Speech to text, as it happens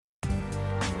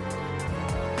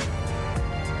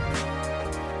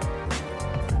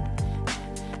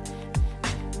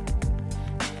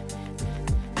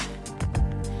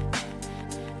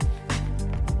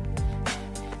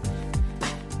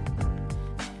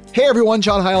Hey everyone,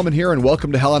 John Heilman here, and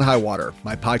welcome to Hell and High Water,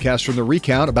 my podcast from The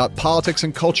Recount about politics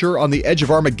and culture on the edge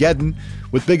of Armageddon,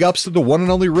 with big ups to the one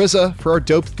and only RZA for our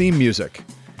dope theme music.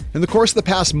 In the course of the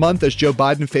past month, as Joe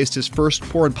Biden faced his first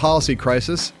foreign policy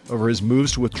crisis over his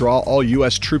moves to withdraw all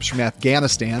U.S. troops from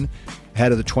Afghanistan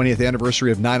ahead of the 20th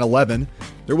anniversary of 9/11,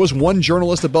 there was one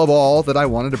journalist above all that I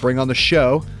wanted to bring on the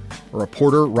show, a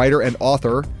reporter, writer, and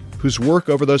author whose work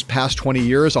over those past 20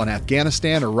 years on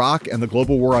Afghanistan, Iraq, and the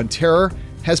global war on terror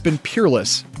has been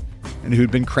peerless, and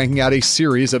who'd been cranking out a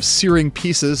series of searing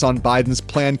pieces on Biden's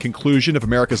planned conclusion of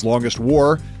America's longest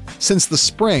war since the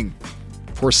spring,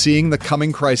 foreseeing the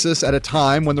coming crisis at a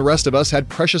time when the rest of us had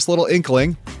precious little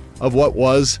inkling of what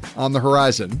was on the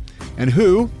horizon, and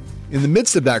who, in the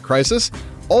midst of that crisis,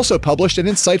 also published an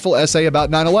insightful essay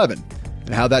about 9/11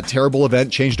 and how that terrible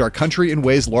event changed our country in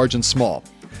ways large and small.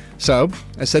 So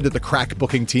I said to the crack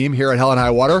booking team here at Hell and High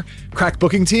Water, crack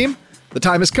booking team, the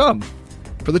time has come.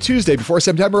 For the Tuesday before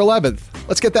September 11th,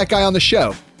 let's get that guy on the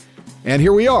show. And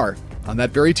here we are on that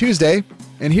very Tuesday,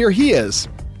 and here he is,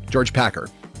 George Packer.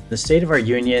 The state of our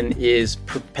union is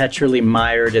perpetually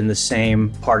mired in the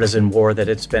same partisan war that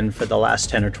it's been for the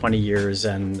last 10 or 20 years,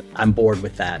 and I'm bored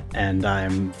with that, and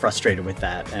I'm frustrated with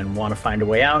that, and want to find a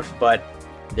way out, but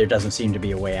there doesn't seem to be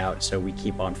a way out, so we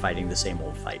keep on fighting the same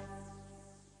old fight.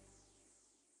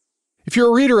 If you're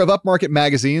a reader of upmarket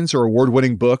magazines or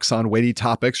award-winning books on weighty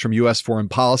topics from U.S. foreign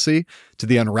policy to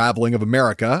the unraveling of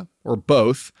America, or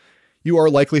both, you are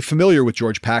likely familiar with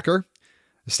George Packer,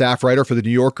 a staff writer for The New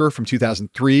Yorker from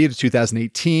 2003 to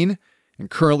 2018, and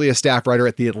currently a staff writer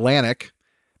at The Atlantic.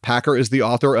 Packer is the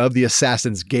author of The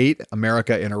Assassin's Gate,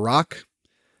 America in Iraq,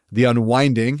 The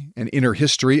Unwinding, An Inner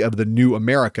History of the New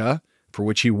America, for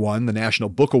which he won the National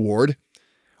Book Award,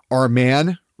 Our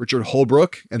Man, Richard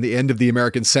Holbrooke, and the End of the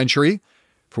American Century,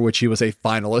 for which he was a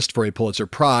finalist for a Pulitzer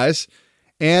Prize,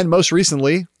 and most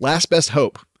recently, Last Best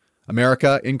Hope,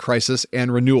 America in Crisis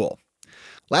and Renewal.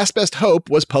 Last Best Hope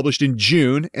was published in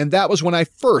June, and that was when I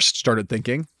first started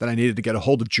thinking that I needed to get a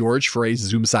hold of George for a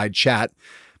Zoom-side chat,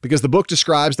 because the book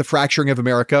describes the fracturing of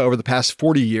America over the past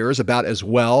 40 years about as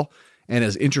well and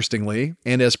as interestingly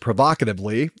and as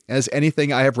provocatively as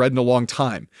anything I have read in a long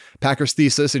time. Packer's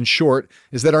thesis, in short,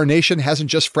 is that our nation hasn't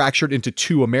just fractured into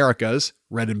two Americas,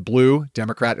 red and blue,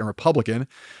 Democrat and Republican,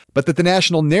 but that the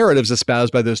national narratives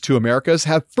espoused by those two Americas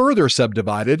have further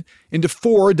subdivided into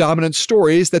four dominant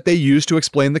stories that they use to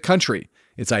explain the country,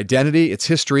 its identity, its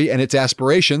history, and its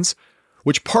aspirations,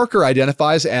 which Packer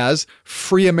identifies as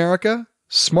Free America,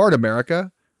 Smart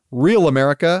America, Real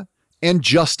America, and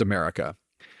Just America.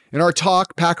 In our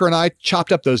talk, Packer and I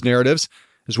chopped up those narratives,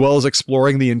 as well as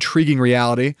exploring the intriguing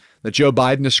reality that Joe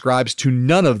Biden ascribes to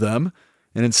none of them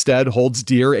and instead holds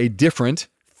dear a different,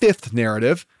 fifth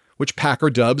narrative, which Packer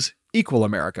dubs Equal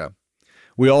America.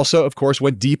 We also, of course,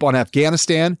 went deep on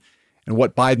Afghanistan and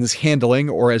what Biden's handling,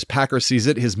 or as Packer sees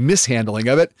it, his mishandling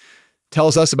of it,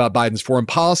 tells us about Biden's foreign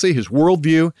policy, his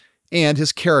worldview, and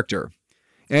his character.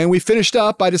 And we finished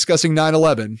up by discussing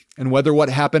 9/11 and whether what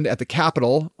happened at the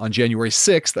Capitol on January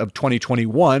 6th of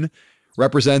 2021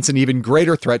 represents an even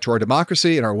greater threat to our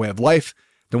democracy and our way of life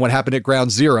than what happened at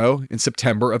Ground Zero in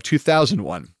September of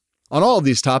 2001. On all of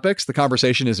these topics, the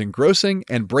conversation is engrossing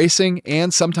and bracing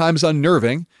and sometimes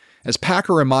unnerving, as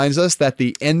Packer reminds us that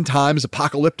the end times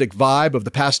apocalyptic vibe of the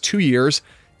past 2 years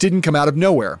didn't come out of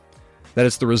nowhere, that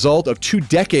it's the result of 2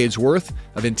 decades worth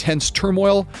of intense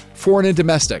turmoil, foreign and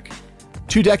domestic.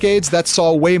 2 decades that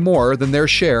saw way more than their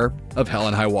share of hell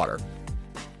and high water.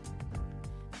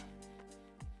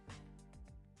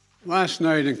 Last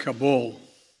night in Kabul,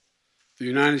 the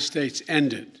United States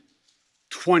ended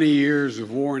 20 years of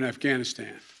war in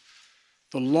Afghanistan,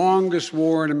 the longest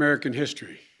war in American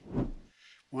history.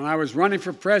 When I was running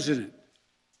for president,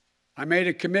 I made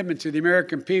a commitment to the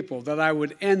American people that I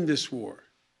would end this war.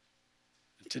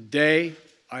 And today,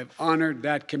 I've honored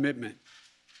that commitment.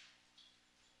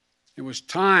 It was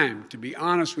time to be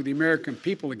honest with the American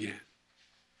people again.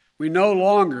 We no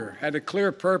longer had a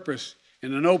clear purpose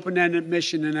in an open-ended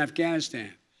mission in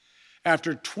Afghanistan.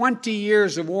 After 20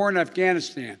 years of war in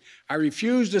Afghanistan, I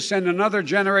refuse to send another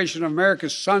generation of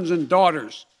America's sons and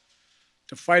daughters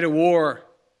to fight a war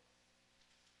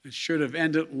that should have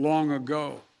ended long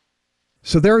ago.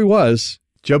 So there he was,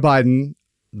 Joe Biden,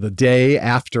 the day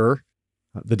after,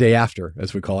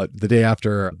 as we call it, the day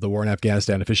after the war in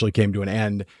Afghanistan officially came to an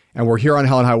end. And we're here on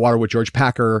Hell and High Water with George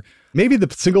Packer, maybe the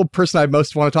single person I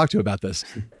most want to talk to about this.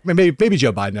 Maybe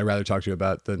Joe Biden I'd rather talk to you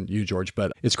about than you, George,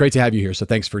 but it's great to have you here. So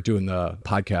thanks for doing the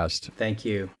podcast. Thank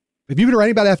you. Have you been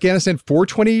writing about Afghanistan for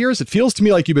 20 years? It feels to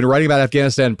me like you've been writing about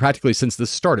Afghanistan practically since this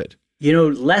started.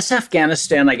 Less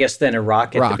Afghanistan, I guess, than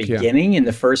Iraq at the beginning. In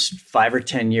the first 5 or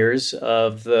 10 years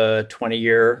of the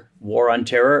 20-year war on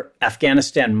terror.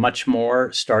 Afghanistan, much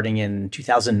more, starting in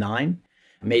 2009.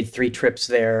 Made 3 trips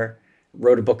there,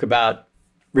 wrote a book about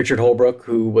Richard Holbrooke,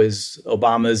 who was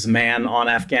Obama's man on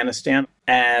Afghanistan,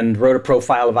 and wrote a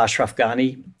profile of Ashraf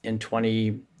Ghani in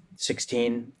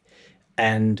 2016,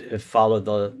 and followed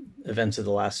the events of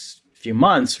the last few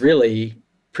months, really,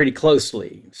 pretty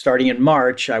closely. Starting in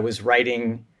March, I was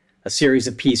writing a series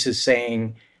of pieces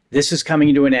saying, this is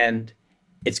coming to an end.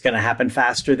 It's going to happen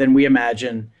faster than we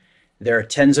imagine. There are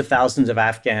tens of thousands of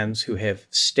Afghans who have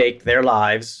staked their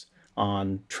lives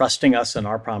on trusting us and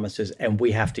our promises, and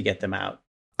we have to get them out.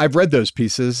 I've read those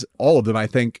pieces, all of them, I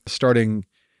think, starting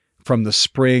from the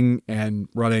spring and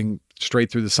running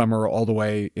straight through the summer all the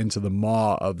way into the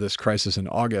maw of this crisis in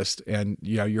August. And,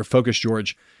 your focus,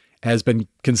 George, has been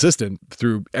consistent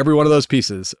through every one of those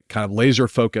pieces, kind of laser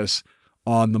focus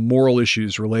on the moral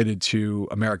issues related to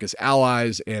America's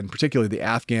allies and particularly the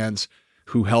Afghans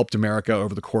who helped America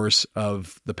over the course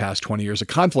of the past 20 years of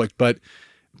conflict. But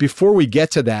before we get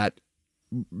to that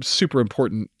super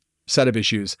important set of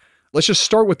issues, let's just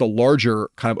start with the larger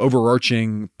kind of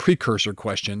overarching precursor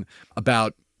question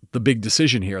about the big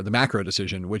decision here, the macro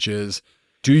decision, which is,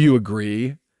 do you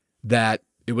agree that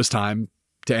it was time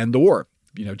to end the war?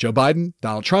 Joe Biden,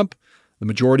 Donald Trump, the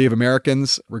majority of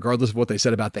Americans, regardless of what they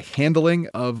said about the handling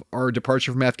of our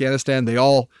departure from Afghanistan, they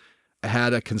all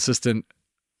had a consistent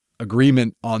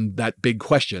agreement on that big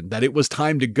question, that it was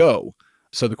time to go.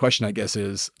 So the question, I guess,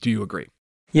 is, do you agree?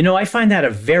 I find that a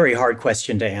very hard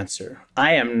question to answer.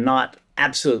 I am not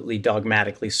absolutely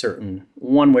dogmatically certain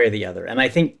one way or the other. And I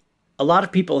think a lot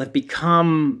of people have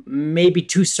become maybe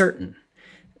too certain,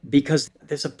 because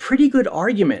there's a pretty good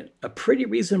argument, a pretty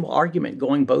reasonable argument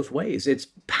going both ways. It's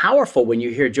powerful when you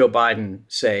hear Joe Biden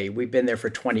say, we've been there for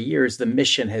 20 years, the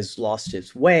mission has lost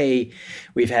its way,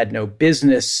 we've had no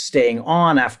business staying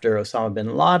on after Osama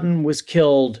bin Laden was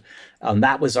killed,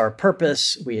 that was our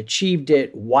purpose, we achieved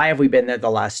it, why have we been there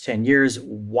the last 10 years,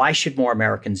 why should more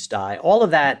Americans die? All of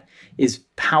that is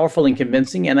powerful and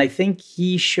convincing, and I think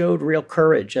he showed real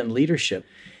courage and leadership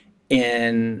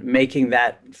in making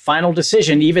that final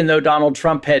decision, even though Donald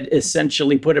Trump had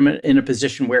essentially put him in a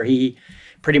position where he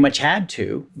pretty much had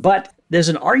to. But there's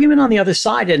an argument on the other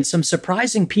side, and some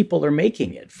surprising people are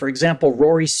making it. For example,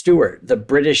 Rory Stewart, the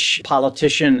British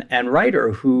politician and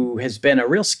writer who has been a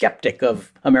real skeptic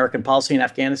of American policy in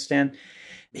Afghanistan,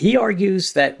 he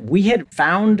argues that we had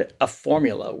found a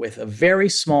formula with a very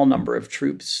small number of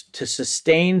troops to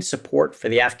sustain support for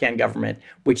the Afghan government,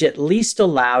 which at least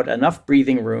allowed enough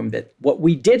breathing room that what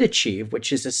we did achieve,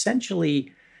 which is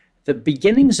essentially the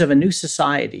beginnings of a new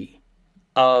society,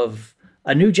 of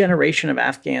a new generation of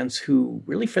Afghans who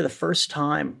really for the first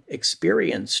time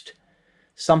experienced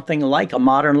something like a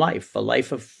modern life, a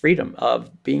life of freedom,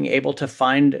 of being able to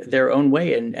find their own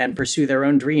way and pursue their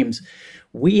own dreams.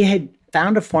 We had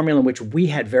found a formula in which we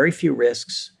had very few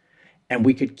risks, and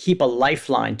we could keep a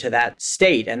lifeline to that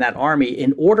state and that army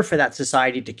in order for that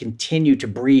society to continue to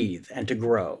breathe and to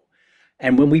grow.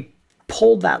 And when we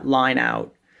pulled that line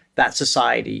out, that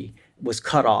society was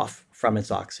cut off from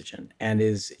its oxygen and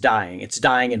is dying. It's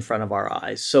dying in front of our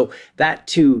eyes. So that,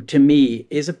 too, to me,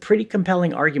 is a pretty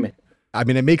compelling argument. I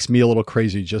mean, it makes me a little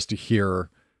crazy just to hear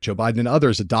Joe Biden and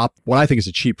others adopt what I think is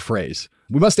a cheap phrase.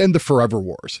 We must end the forever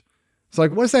wars. It's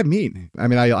like, what does that mean? I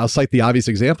mean, I'll cite the obvious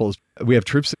examples. We have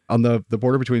troops on the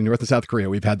border between North and South Korea.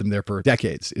 We've had them there for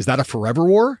decades. Is that a forever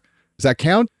war? Does that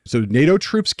count? So NATO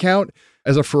troops count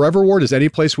as a forever war? Does any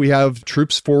place we have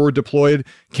troops forward deployed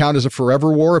count as a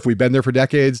forever war if we've been there for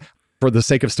decades for the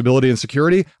sake of stability and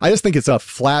security? I just think it's a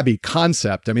flabby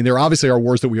concept. I mean, there obviously are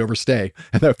wars that we overstay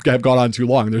and that have gone on too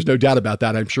long. There's no doubt about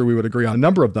that. I'm sure we would agree on a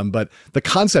number of them. But the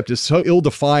concept is so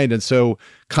ill-defined and so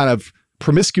kind of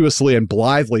promiscuously and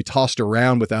blithely tossed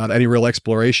around without any real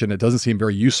exploration. It doesn't seem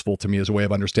very useful to me as a way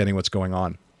of understanding what's going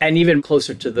on. And even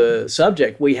closer to the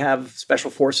subject, we have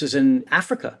special forces in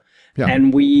Africa. Yeah.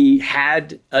 And we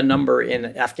had a number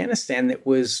in Afghanistan that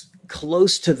was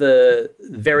close to the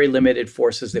very limited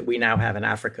forces that we now have in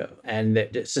Africa, and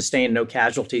that sustained no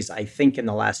casualties, I think, in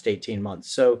the last 18 months.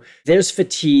 So there's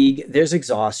fatigue, there's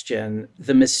exhaustion.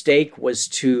 The mistake was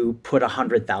to put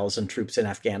 100,000 troops in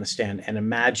Afghanistan and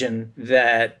imagine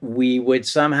that we would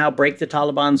somehow break the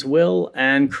Taliban's will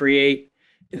and create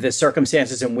the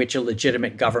circumstances in which a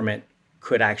legitimate government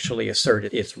could actually assert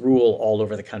its rule all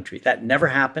over the country. That never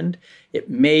happened. It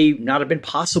may not have been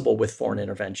possible with foreign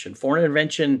intervention. Foreign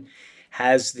intervention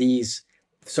has these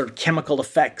sort of chemical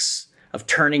effects of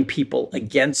turning people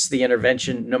against the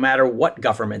intervention, no matter what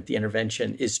government the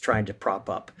intervention is trying to prop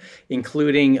up,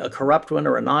 including a corrupt one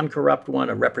or a non-corrupt one,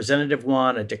 a representative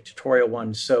one, a dictatorial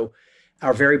one. So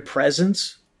our very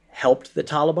presence helped the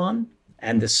Taliban,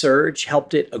 and the surge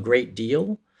helped it a great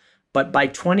deal. But by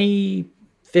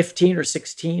 2015 or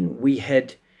 16, we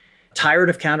had tired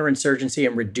of counterinsurgency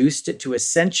and reduced it to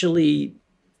essentially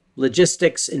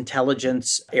logistics,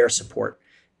 intelligence, air support.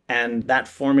 And that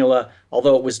formula,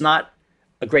 although it was not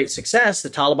a great success, the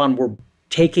Taliban were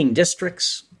taking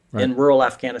districts in rural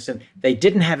Afghanistan. They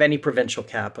didn't have any provincial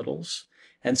capitals,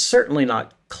 and certainly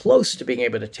not close to being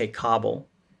able to take Kabul.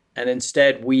 And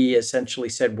instead, we essentially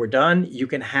said, we're done. You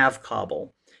can have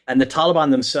Kabul. And the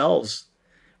Taliban themselves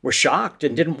were shocked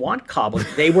and didn't want Kabul.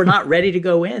 They were not ready to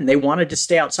go in. They wanted to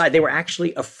stay outside. They were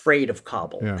actually afraid of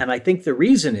Kabul. Yeah. And I think the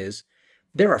reason is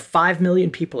there are 5 million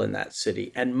people in that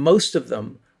city, and most of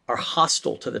them are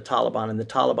hostile to the Taliban, and the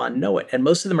Taliban know it. And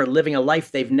most of them are living a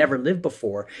life they've never lived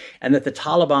before, and that the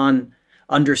Taliban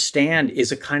understand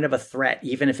is a kind of a threat,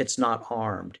 even if it's not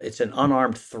armed. It's an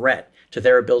unarmed threat to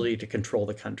their ability to control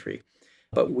the country.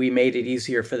 But we made it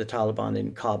easier for the Taliban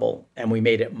in Kabul, and we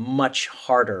made it much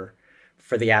harder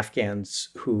for the Afghans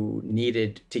who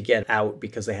needed to get out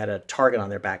because they had a target on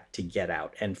their back to get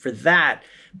out. And for that,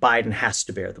 Biden has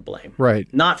to bear the blame.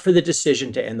 Right. Not for the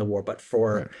decision to end the war, but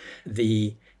for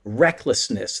the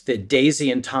recklessness, the Daisy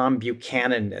and Tom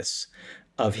Buchanan-ness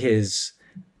of his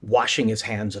washing his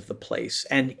hands of the place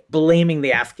and blaming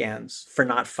the Afghans for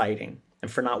not fighting and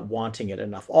for not wanting it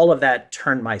enough. All of that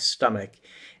turned my stomach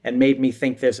and made me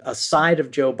think there's a side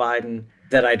of Joe Biden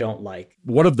that I don't like.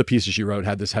 One of the pieces you wrote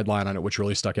had this headline on it, which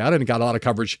really stuck out, and it got a lot of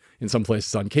coverage in some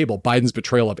places on cable. Biden's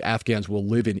betrayal of Afghans will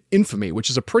live in infamy, which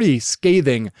is a pretty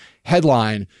scathing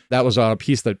headline. That was a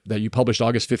piece that you published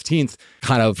August 15th,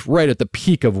 kind of right at the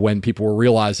peak of when people were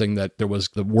realizing that there was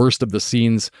the worst of the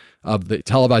scenes of the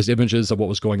televised images of what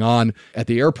was going on at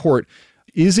the airport.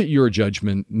 Is it your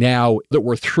judgment now that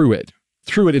we're through it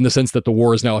in the sense that the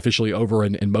war is now officially over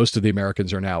and most of the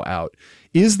Americans are now out?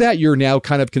 Is that your now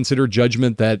kind of considered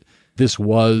judgment that this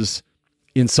was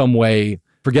in some way,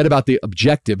 forget about the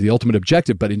objective, the ultimate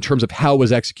objective, but in terms of how it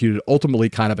was executed, ultimately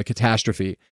kind of a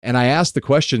catastrophe? And I ask the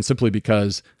question simply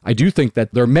because I do think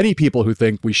that there are many people who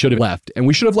think we should have left, and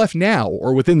we should have left now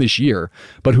or within this year,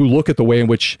 but who look at the way in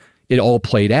which it all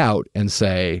played out and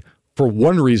say, for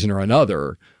one reason or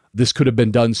another, this could have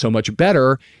been done so much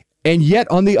better. And yet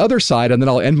on the other side, and then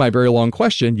I'll end my very long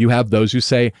question, you have those who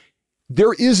say,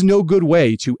 there is no good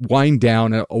way to wind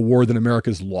down a war that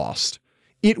America's lost.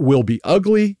 It will be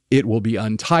ugly. It will be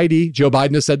untidy. Joe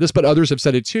Biden has said this, but others have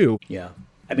said it too. Yeah.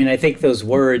 I mean, I think those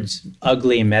words,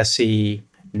 ugly, messy,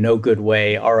 no good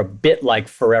way, are a bit like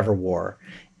forever war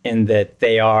in that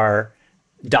they are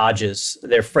dodges.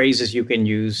 They're phrases you can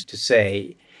use to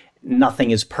say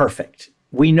nothing is perfect.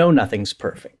 We know nothing's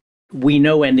perfect. We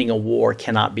know ending a war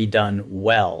cannot be done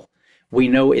well. We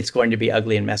know it's going to be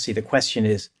ugly and messy. The question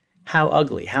is, how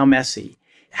ugly, how messy,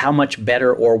 how much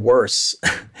better or worse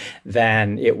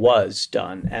than it was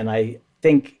done? And I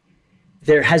think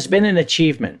there has been an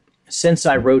achievement since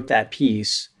I wrote that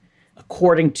piece.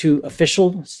 According to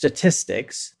official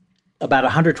statistics, about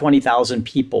 120,000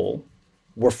 people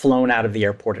were flown out of the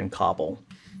airport in Kabul.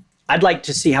 I'd like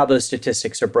to see how those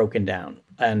statistics are broken down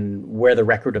and where the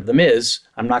record of them is.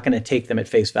 I'm not going to take them at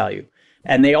face value.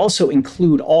 And they also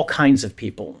include all kinds of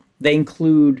people. They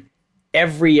include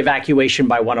every evacuation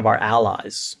by one of our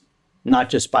allies, not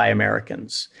just by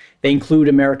Americans. They include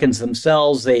Americans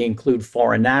themselves. They include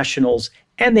foreign nationals,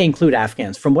 and they include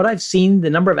Afghans. From what I've seen, the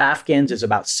number of Afghans is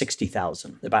about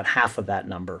 60,000, about half of that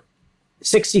number.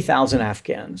 60,000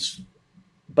 Afghans.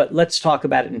 But let's talk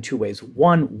about it in two ways.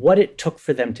 One, what it took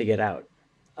for them to get out.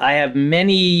 I have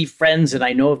many friends and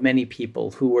I know of many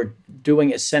people who were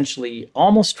doing essentially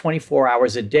almost 24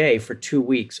 hours a day for 2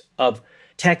 weeks of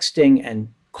texting and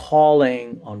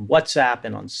calling on WhatsApp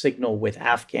and on Signal with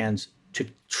Afghans to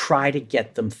try to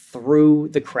get them through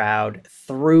the crowd,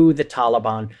 through the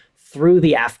Taliban, through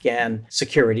the Afghan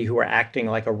security who are acting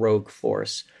like a rogue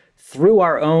force, through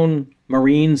our own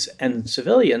Marines and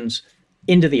civilians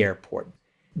into the airport.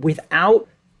 Without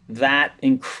that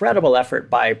incredible effort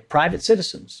by private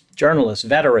citizens, journalists,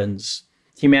 veterans,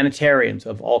 humanitarians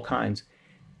of all kinds,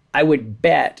 I would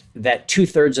bet that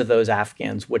 2/3 of those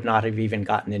Afghans would not have even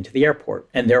gotten into the airport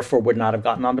and therefore would not have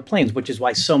gotten onto planes, which is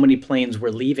why so many planes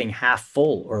were leaving half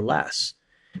full or less,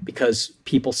 because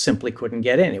people simply couldn't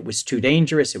get in. It was too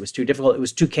dangerous. It was too difficult. It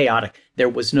was too chaotic. There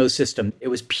was no system. It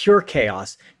was pure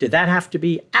chaos. Did that have to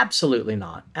be? Absolutely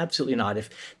not. Absolutely not. If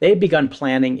they had begun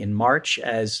planning in March,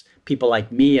 as people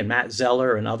like me and Matt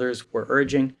Zeller and others were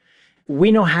urging,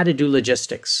 we know how to do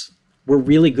logistics. We're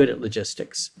really good at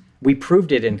logistics. We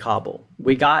proved it in Kabul.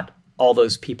 We got all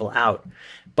those people out.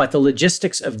 But the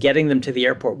logistics of getting them to the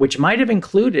airport, which might have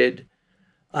included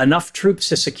enough troops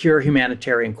to secure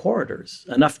humanitarian corridors,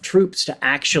 enough troops to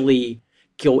actually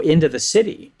go into the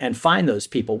city and find those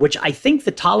people, which I think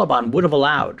the Taliban would have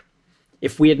allowed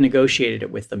if we had negotiated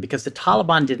it with them, because the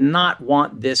Taliban did not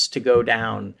want this to go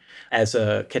down as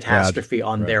a catastrophe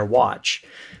on their watch.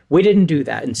 We didn't do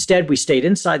that. Instead, we stayed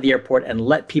inside the airport and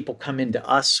let people come into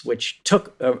us, which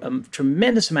took a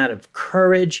tremendous amount of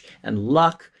courage and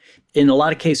luck. In a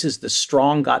lot of cases, the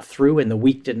strong got through and the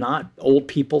weak did not. Old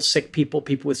people, sick people,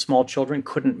 people with small children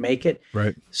couldn't make it.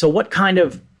 Right. So what kind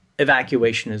of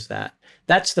evacuation is that?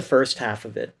 That's the first half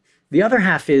of it. The other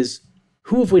half is,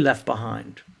 who have we left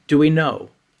behind? Do we know?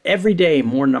 Every day,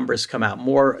 more numbers come out,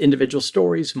 more individual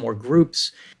stories, more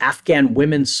groups. Afghan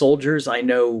women soldiers, I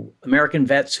know American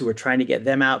vets who are trying to get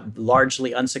them out,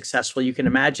 largely unsuccessful. You can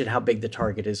imagine how big the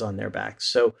target is on their backs.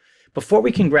 So before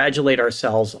we congratulate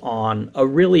ourselves on a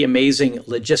really amazing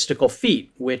logistical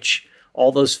feat, which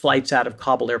all those flights out of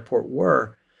Kabul airport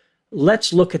were,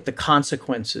 let's look at the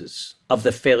consequences of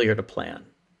the failure to plan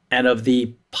and of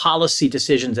the policy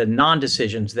decisions and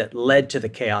non-decisions that led to the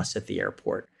chaos at the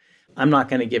airport. I'm not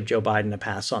going to give Joe Biden a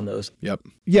pass on those. Yep.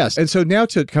 Yes. And so now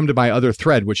to come to my other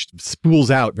thread, which spools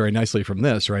out very nicely from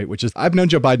this, right, which is I've known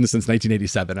Joe Biden since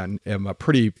 1987 and am a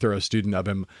pretty thorough student of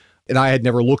him. And I had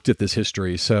never looked at this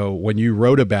history. So when you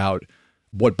wrote about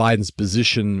what Biden's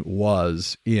position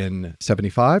was in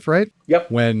 75, right?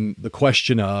 Yep. When the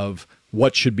question of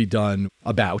what should be done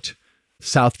about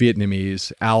South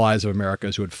Vietnamese allies of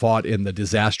America's who had fought in the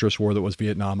disastrous war that was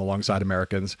Vietnam alongside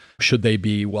Americans, should they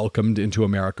be welcomed into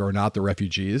America or not, the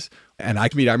refugees? And I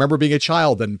remember being a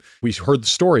child and we heard the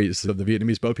stories of the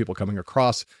Vietnamese boat people coming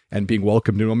across and being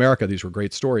welcomed into America. These were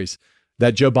great stories.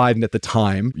 That Joe Biden at the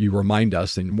time, you remind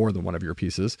us in more than one of your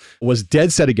pieces, was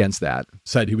dead set against that,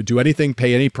 said he would do anything,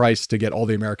 pay any price to get all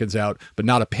the Americans out, but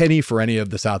not a penny for any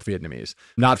of the South Vietnamese.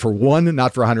 Not for one,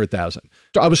 not for 100,000.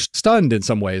 I was stunned in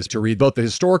some ways to read both the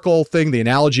historical thing. The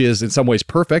analogy is in some ways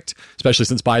perfect, especially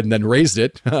since Biden then raised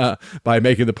it by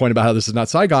making the point about how this is not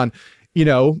Saigon. You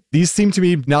know, these seem to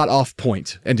me not off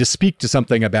point. And to speak to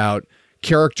something about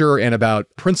character and about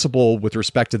principle with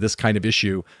respect to this kind of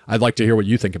issue, I'd like to hear what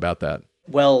you think about that.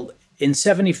 Well, in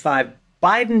 75,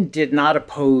 Biden did not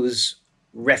oppose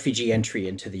refugee entry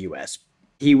into the U.S.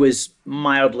 He was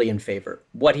mildly in favor.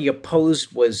 What he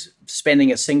opposed was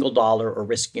spending a single dollar or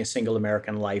risking a single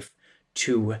American life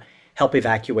to help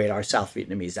evacuate our South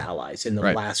Vietnamese allies in the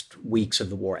last weeks of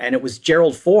the war. And it was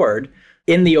Gerald Ford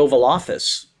in the Oval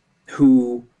Office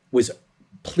who was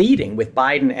pleading with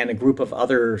Biden and a group of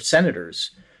other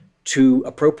senators to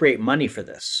appropriate money for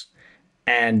this.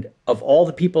 And of all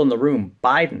the people in the room,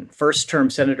 Biden,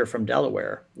 first-term senator from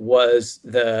Delaware, was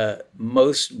the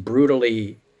most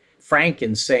brutally frank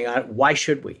in saying, why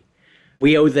should we?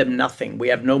 We owe them nothing. We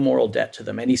have no moral debt to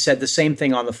them. And he said the same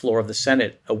thing on the floor of the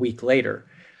Senate a week later.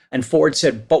 And Ford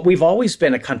said, but we've always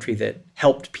been a country that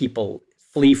helped people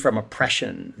flee from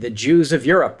oppression. The Jews of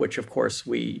Europe, which of course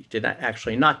we did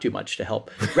not do much to help.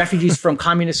 Refugees from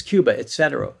communist Cuba, et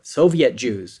cetera. Soviet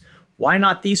Jews. Why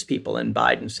not these people? And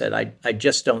Biden said, I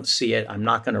just don't see it. I'm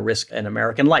not going to risk an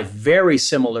American life. Very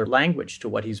similar language to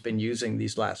what he's been using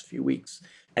these last few weeks.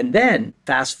 And then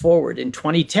fast forward in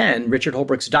 2010, Richard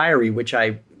Holbrooke's diary, which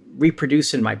I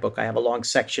reproduce in my book. I have a long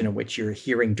section in which you're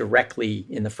hearing directly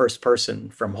in the first person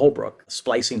from Holbrooke,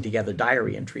 splicing together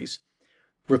diary entries,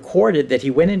 recorded that he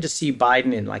went in to see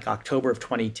Biden in like October of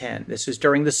 2010. This is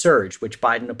during the surge, which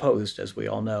Biden opposed, as we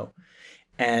all know.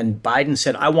 And Biden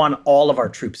said, I want all of our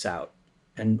troops out.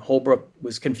 And Holbrooke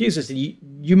was confused. He said,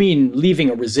 you mean leaving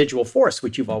a residual force,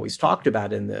 which you've always talked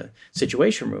about in the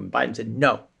Situation Room? Biden said,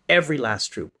 no, every last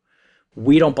troop.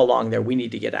 We don't belong there. We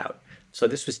need to get out. So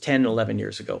this was 10, 11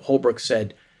 years ago. Holbrooke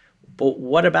said, but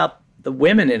what about the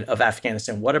women of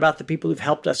Afghanistan? What about the people who've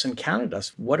helped us and counted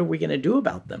us? What are we going to do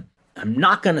about them? I'm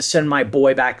not going to send my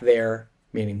boy back there,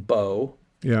 meaning Bo,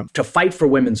 to fight for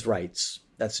women's rights.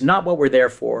 That's not what we're there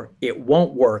for. It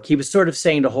won't work. He was sort of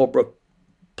saying to Holbrooke,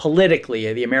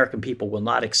 politically, the American people will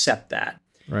not accept that.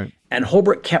 Right. And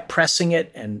Holbrooke kept pressing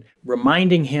it and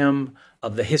reminding him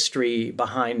of the history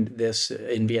behind this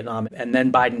in Vietnam. And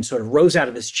then Biden sort of rose out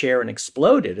of his chair and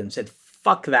exploded and said,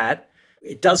 fuck that.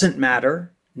 It doesn't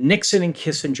matter. Nixon and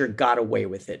Kissinger got away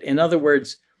with it. In other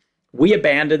words, we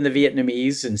abandoned the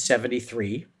Vietnamese in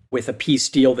 73 with a peace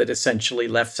deal that essentially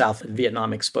left South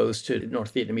Vietnam exposed to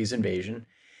North Vietnamese invasion.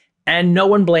 And no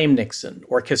one blamed Nixon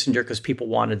or Kissinger because people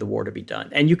wanted the war to be done.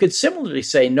 And you could similarly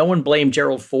say no one blamed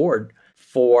Gerald Ford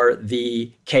for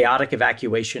the chaotic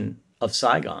evacuation of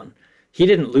Saigon. He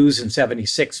didn't lose in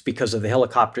 76 because of the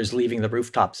helicopters leaving the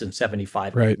rooftops in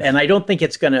 75. Right. And I don't think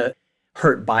it's going to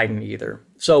hurt Biden either.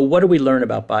 So what do we learn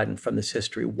about Biden from this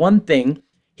history? One thing,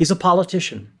 he's a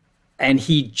politician, and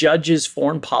he judges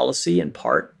foreign policy in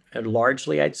part, and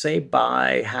largely, I'd say,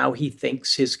 by how he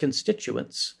thinks his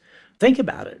constituents think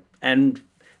about it. And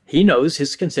he knows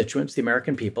his constituents, the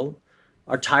American people,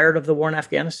 are tired of the war in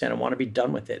Afghanistan and want to be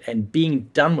done with it. And being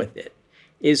done with it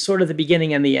is sort of the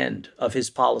beginning and the end of his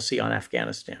policy on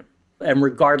Afghanistan. And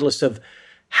regardless of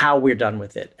how we're done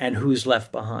with it and who's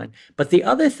left behind. But the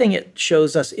other thing it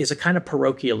shows us is a kind of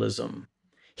parochialism.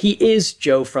 He is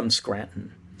Joe from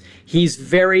Scranton. He's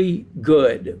very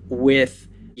good with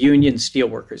union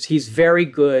steelworkers. He's very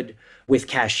good with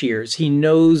cashiers. He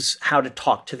knows how to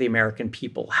talk to the American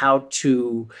people, how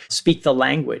to speak the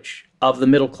language of the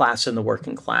middle class and the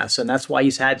working class. And that's why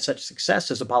he's had such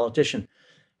success as a politician.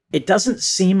 It doesn't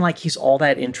seem like he's all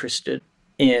that interested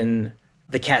in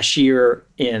the cashier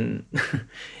in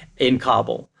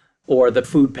Kabul or the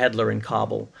food peddler in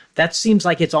Kabul. That seems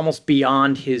like it's almost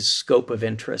beyond his scope of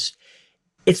interest.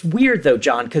 It's weird, though,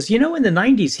 John, because, in the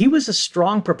 90s, he was a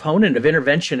strong proponent of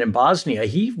intervention in Bosnia.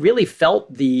 He really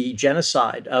felt the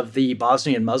genocide of the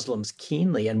Bosnian Muslims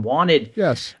keenly and wanted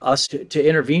us to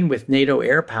intervene with NATO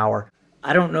air power.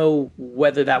 I don't know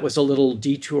whether that was a little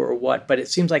detour or what, but it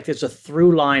seems like there's a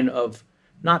through line of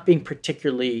not being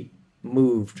particularly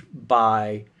moved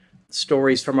by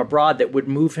stories from abroad that would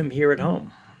move him here at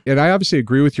home. And I obviously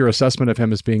agree with your assessment of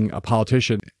him as being a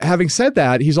politician. Having said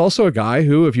that, he's also a guy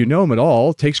who, if you know him at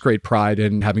all, takes great pride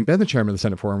in having been the chairman of the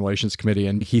Senate Foreign Relations Committee.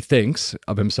 And he thinks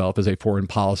of himself as a foreign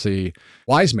policy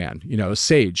wise man, a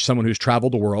sage, someone who's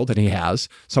traveled the world, and he has,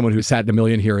 someone who's sat in a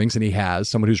million hearings, and he has,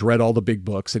 someone who's read all the big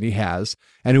books, and he has,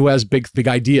 and who has big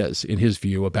ideas, in his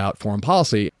view, about foreign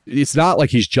policy. It's not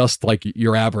like he's just like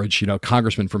your average,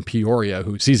 congressman from Peoria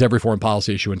who sees every foreign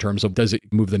policy issue in terms of, does it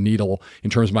move the needle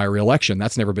in terms of my reelection?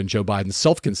 That's never been Joe Biden's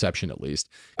self-conception, at least.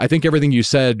 I think everything you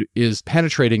said is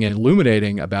penetrating and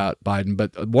illuminating about Biden.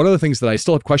 But one of the things that I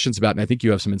still have questions about, and I think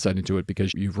you have some insight into it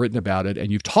because you've written about it and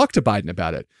you've talked to Biden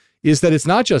about it, is that it's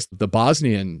not just the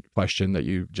Bosnian question that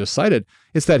you just cited.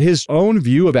 It's that his own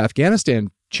view of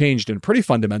Afghanistan changed in a pretty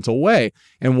fundamental way.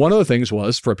 And one of the things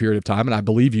was, for a period of time, and I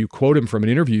believe you quote him from an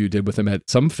interview you did with him at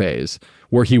some phase,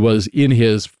 where he was in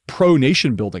his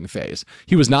pro-nation building phase.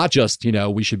 He was not just,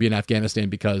 we should be in Afghanistan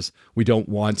because we don't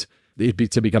want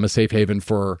it to become a safe haven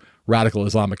for radical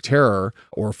Islamic terror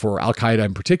or for Al-Qaeda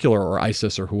in particular or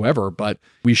ISIS or whoever, but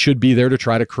we should be there to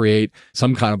try to create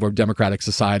some kind of a democratic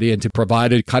society and to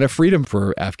provide a kind of freedom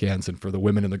for Afghans and for the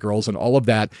women and the girls and all of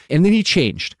that. And then he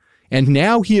changed. And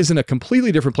now he is in a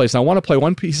completely different place. And I want to play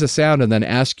one piece of sound and then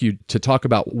ask you to talk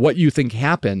about what you think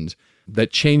happened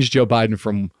that changed Joe Biden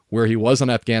from where he was in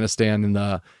Afghanistan in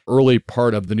the early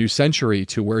part of the new century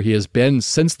to where he has been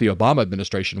since the Obama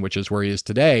administration, which is where he is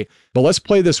today. But let's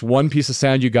play this one piece of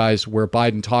sound, you guys, where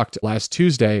Biden talked last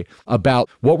Tuesday about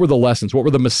what were the lessons, what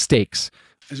were the mistakes.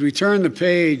 As we turn the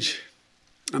page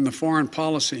on the foreign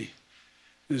policy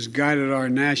that has guided our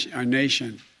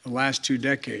nation the last 2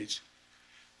 decades,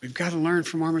 we've got to learn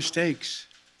from our mistakes.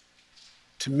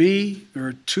 To me, there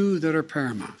are 2 that are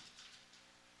paramount.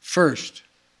 First,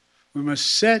 we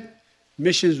must set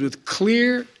missions with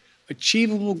clear,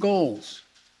 achievable goals,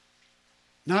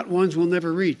 not ones we'll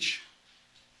never reach.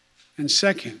 And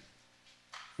second,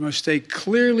 we must stay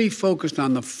clearly focused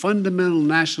on the fundamental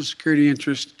national security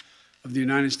interest of the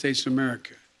United States of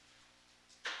America.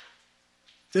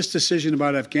 This decision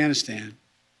about Afghanistan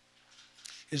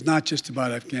is not just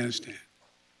about Afghanistan.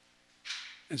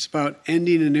 It's about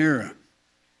ending an era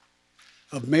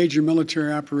of major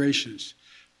military operations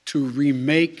to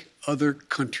remake other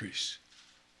countries.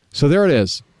 So there it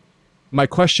is. My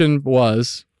question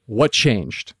was, what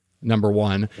changed? Number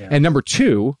one. Yeah. And number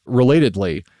two,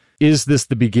 relatedly, is this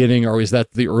the beginning or is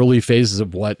that the early phases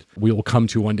of what we will come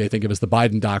to one day think of as the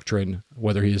Biden doctrine,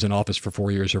 whether he is in office for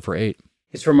 4 years or for 8?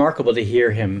 It's remarkable to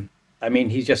hear him. I mean,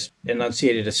 he just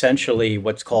enunciated essentially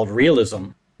what's called realism.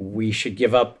 We should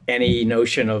give up any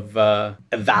notion of a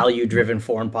value-driven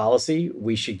foreign policy.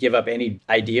 We should give up any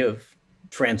idea of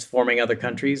transforming other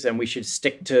countries, and we should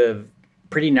stick to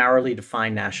pretty narrowly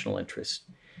defined national interest,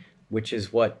 which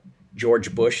is what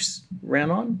George Bush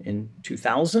ran on in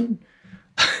 2000.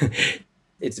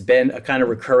 It's been a kind of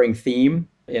recurring theme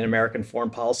in American foreign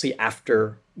policy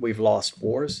after we've lost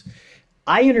wars.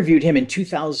 I interviewed him in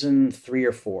 2003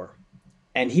 or 4,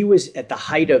 and he was at the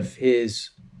height of his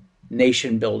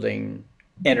nation-building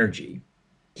energy.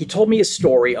 He told me a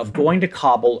story of going to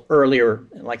Kabul earlier,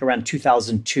 like around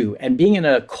 2002, and being in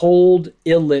a cold,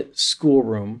 ill-lit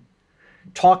schoolroom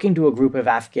talking to a group of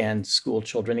Afghan school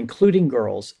children, including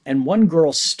girls, and one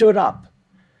girl stood up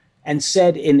and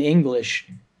said in English,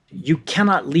 "You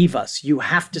cannot leave us. You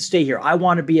have to stay here. I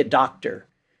want to be a doctor.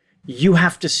 You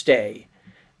have to stay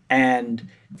and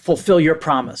fulfill your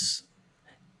promise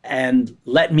and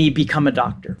let me become a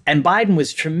doctor." And Biden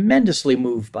was tremendously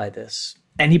moved by this.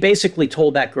 And he basically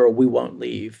told that girl, "We won't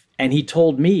leave." And he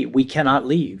told me, "We cannot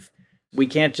leave. We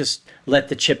can't just let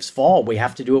the chips fall. We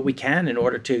have to do what we can in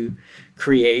order to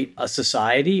create a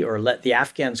society, or let the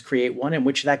Afghans create one in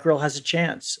which that girl has a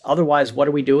chance. Otherwise, what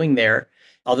are we doing there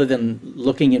other than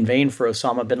looking in vain for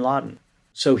Osama bin Laden?"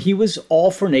 So he was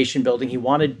all for nation building. He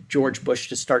wanted George Bush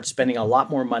to start spending a lot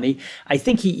more money. I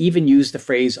think he even used the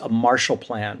phrase a Marshall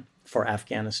Plan for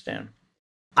Afghanistan.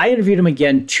 I interviewed him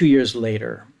again 2 years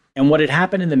later. And what had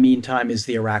happened in the meantime is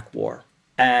the Iraq War.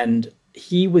 And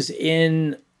he was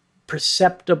in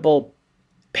perceptible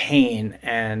pain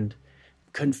and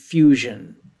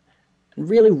confusion, and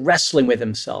really wrestling with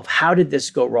himself. How did this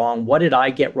go wrong? What did I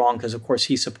get wrong? Because, of course,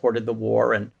 he supported the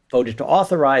war and voted to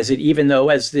authorize it, even though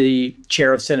as the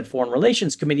chair of Senate Foreign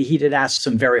Relations Committee, he did ask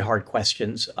some very hard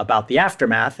questions about the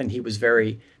aftermath, and he was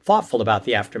very thoughtful about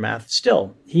the aftermath.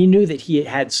 Still, he knew that he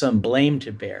had some blame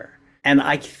to bear. And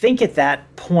I think at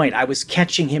that point, I was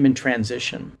catching him in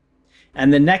transition.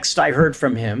 And the next I heard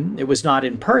from him, it was not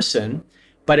in person,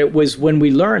 but it was when we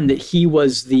learned that he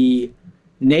was the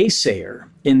naysayer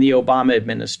in the Obama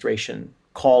administration,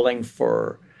 calling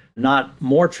for not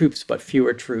more troops, but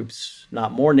fewer troops,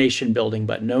 not more nation building,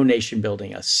 but no nation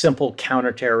building, a simple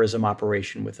counterterrorism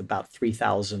operation with about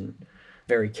 3,000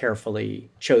 very carefully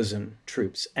chosen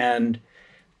troops. And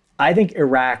I think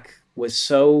Iraq was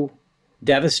so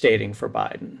devastating for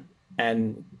Biden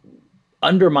and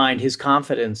undermined his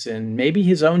confidence in maybe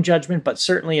his own judgment, but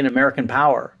certainly in American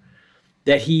power,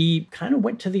 that he kind of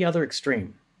went to the other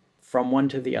extreme, from one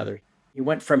to the other. He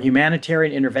went from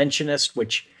humanitarian interventionist,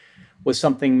 which was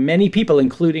something many people,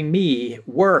 including me,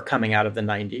 were coming out of the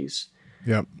 90s,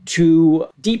 Yep. to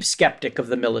deep skeptic of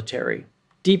the military,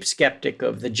 deep skeptic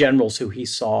of the generals who he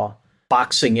saw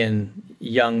boxing in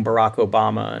young Barack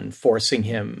Obama and forcing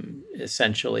him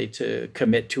essentially to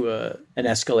commit to an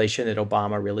escalation that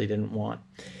Obama really didn't want.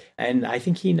 And I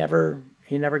think he never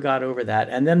got over that.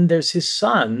 And then there's his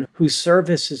son, whose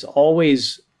service is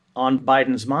always on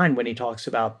Biden's mind when he talks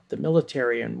about the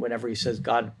military. And whenever he says,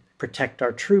 "God, protect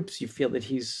our troops," you feel that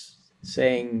he's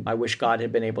saying, "I wish God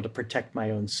had been able to protect my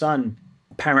own son."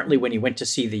 Apparently, when he went to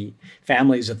see the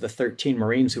families of the 13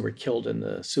 Marines who were killed in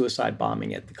the suicide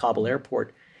bombing at the Kabul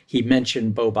airport, he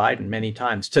mentioned Beau Biden many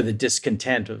times, to the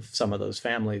discontent of some of those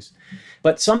families.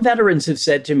 But some veterans have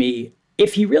said to me,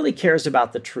 if he really cares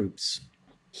about the troops,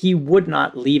 he would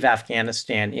not leave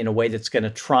Afghanistan in a way that's going to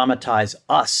traumatize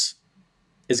us,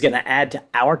 is going to add to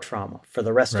our trauma for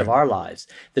the rest of our lives.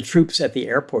 The troops at the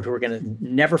airport who are going to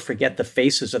never forget the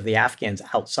faces of the Afghans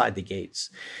outside the gates.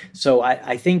 So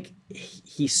I think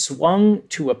he swung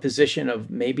to a position of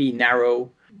maybe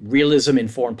narrow realism in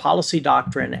foreign policy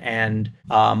doctrine, and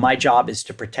my job is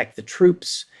to protect the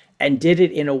troops, and did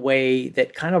it in a way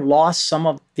that kind of lost some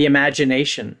of the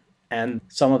imagination and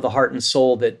some of the heart and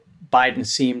soul that Biden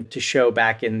seemed to show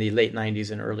back in the late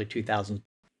 90s and early 2000s.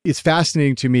 It's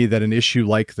fascinating to me that an issue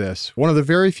like this, one of the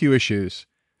very few issues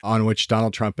on which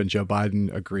Donald Trump and Joe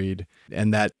Biden agreed,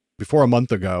 and that before a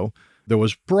month ago, there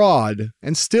was broad,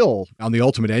 and still on the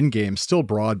ultimate end game, still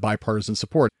broad bipartisan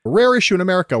support. A rare issue in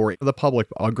America where the public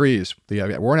agrees.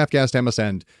 The war in Afghanistan must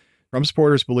end. Trump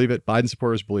supporters believe it. Biden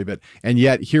supporters believe it. And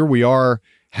yet here we are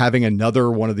having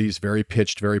another one of these very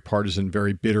pitched, very partisan,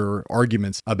 very bitter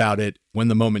arguments about it when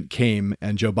the moment came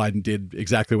and Joe Biden did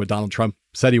exactly what Donald Trump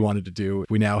said he wanted to do.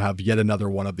 We now have yet another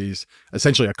one of these,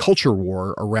 essentially a culture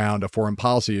war around a foreign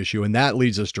policy issue. And that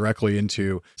leads us directly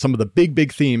into some of the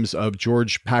big themes of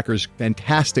George Packer's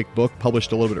fantastic book,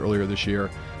 published a little bit earlier this year,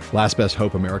 Last Best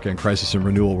Hope, America in Crisis and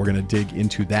Renewal. We're going to dig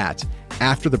into that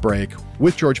after the break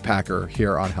with George Packer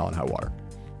here on Hell and High Water.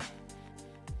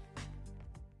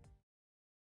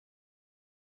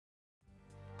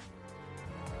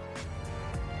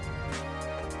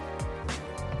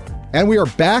 And we are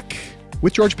back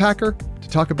with George Packer to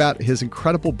talk about his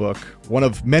incredible book, one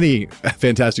of many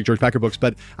fantastic George Packer books.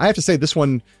 But I have to say, this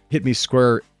one hit me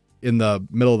square in the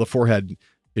middle of the forehead.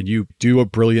 And you do a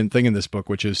brilliant thing in this book,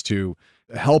 which is to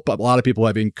help a lot of people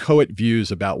having inchoate views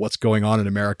about what's going on in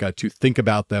America to think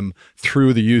about them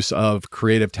through the use of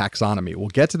creative taxonomy. We'll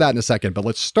get to that in a second, but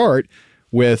let's start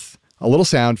with a little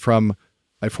sound from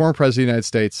a former president of the United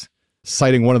States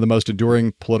citing one of the most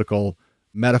enduring political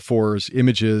metaphors,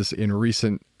 images in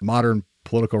recent modern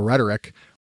political rhetoric.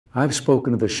 I've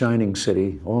spoken of the shining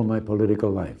city all my political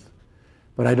life.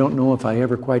 but I don't know if I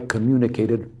ever quite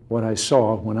communicated what I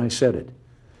saw when I said it.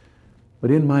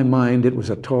 But in my mind, it was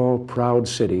a tall, proud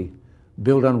city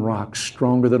built on rocks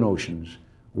stronger than oceans,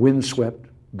 windswept,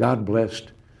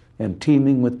 God-blessed, and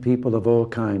teeming with people of all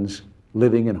kinds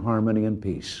living in harmony and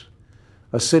peace.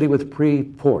 A city with free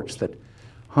ports that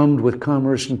hummed with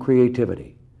commerce and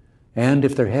creativity. And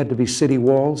if there had to be city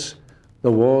walls,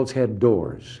 the walls had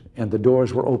doors, and the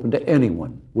doors were open to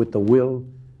anyone with the will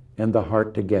and the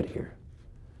heart to get here.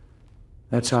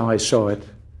 That's how I saw it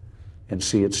and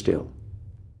see it still.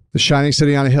 The shining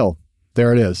city on a hill.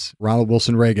 There it is. Ronald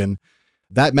Wilson Reagan.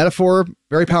 That metaphor,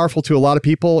 very powerful to a lot of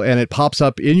people, and it pops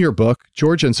up in your book,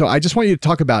 George. And so I just want you to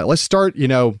talk about it. Let's start,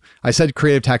 I said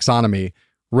creative taxonomy.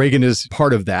 Reagan is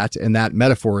part of that, and that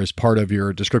metaphor is part of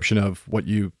your description of what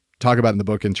you talk about in the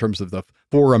book in terms of the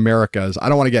four Americas. I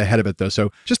don't want to get ahead of it, though.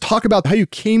 So just talk about how you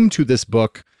came to this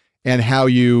book and how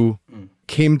you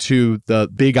came to the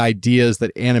big ideas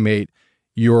that animate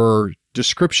your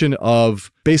description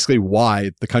of basically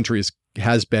why the country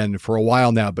has been for a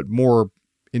while now, but more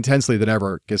intensely than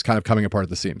ever, is kind of coming apart at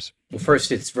the seams. Well,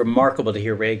 first, it's remarkable to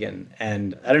hear Reagan.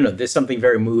 And I don't know, there's something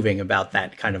very moving about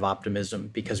that kind of optimism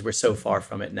because we're so far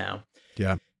from it now.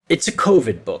 Yeah. It's a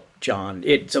COVID book, John.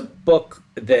 It's a book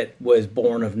that was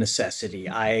born of necessity.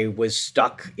 I was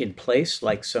stuck in place,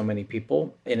 like so many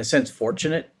people, in a sense,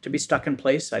 fortunate to be stuck in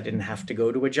place. I didn't have to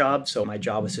go to a job. So my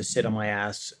job was to sit on my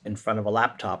ass in front of a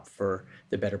laptop for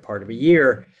the better part of a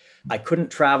year. I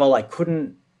couldn't travel. I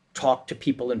couldn't talk to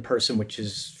people in person, which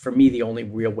is, for me, the only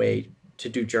real way to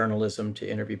do journalism, to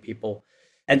interview people.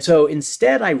 And so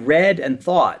instead, I read and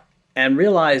thought and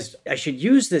realized I should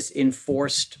use this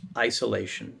enforced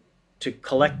isolation to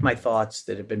collect my thoughts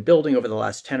that have been building over the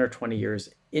last 10 or 20 years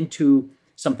into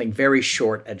something very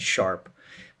short and sharp.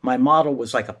 My model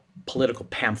was like a political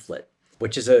pamphlet,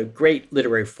 which is a great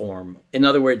literary form. In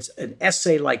other words, an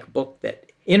essay-like book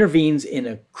that intervenes in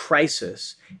a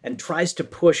crisis and tries to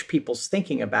push people's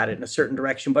thinking about it in a certain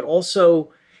direction, but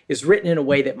also is written in a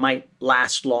way that might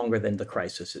last longer than the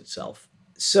crisis itself.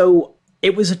 So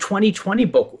it was a 2020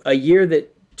 book, a year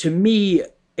that, to me,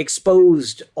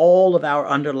 exposed all of our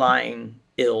underlying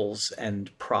ills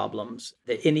and problems,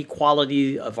 the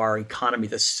inequality of our economy,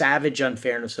 the savage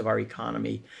unfairness of our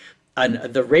economy, and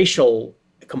the racial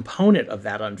component of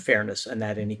that unfairness and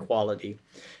that inequality,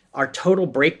 our total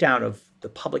breakdown of the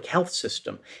public health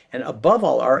system, and above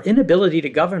all, our inability to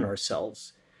govern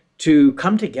ourselves, to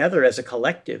come together as a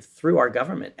collective through our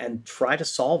government and try to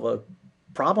solve a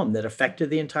problem that affected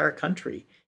the entire country.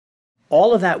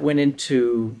 All of that went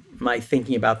into my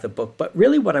thinking about the book, but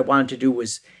really what I wanted to do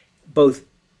was both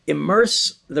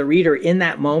immerse the reader in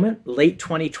that moment, late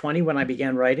 2020 when I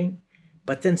began writing,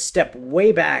 but then step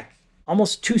way back,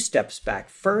 almost 2 steps back.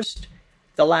 First,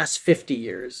 the last 50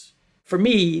 years. For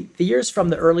me, the years from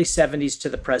the early 70s to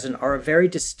the present are a very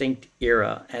distinct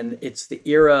era, and it's the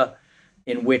era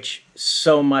in which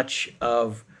so much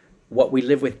of what we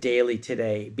live with daily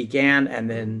today began and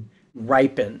then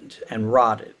ripened and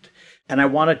rotted. And I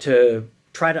wanted to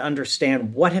try to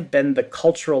understand what have been the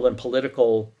cultural and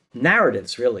political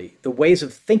narratives, really, the ways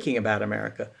of thinking about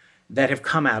America that have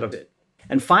come out of it.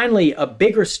 And finally, a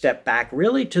bigger step back,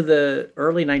 really to the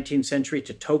early 19th century,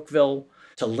 to Tocqueville,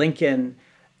 to Lincoln,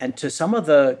 and to some of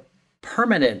the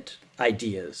permanent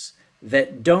ideas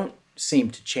that don't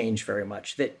seem to change very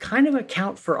much, that kind of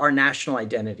account for our national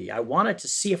identity. I wanted to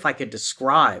see if I could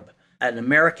describe an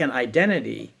American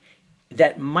identity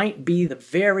that might be the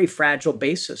very fragile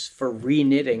basis for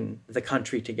reknitting the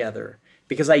country together.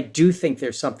 Because I do think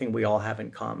there's something we all have in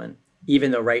common,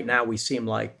 even though right now we seem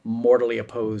like mortally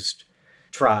opposed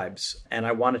tribes. And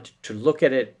I wanted to look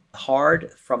at it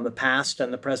hard from the past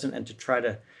and the present and to try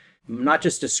to not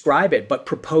just describe it, but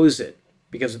propose it.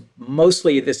 Because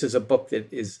mostly this is a book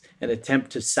that is an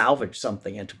attempt to salvage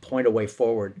something and to point a way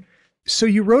forward. So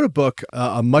you wrote a book,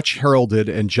 a much heralded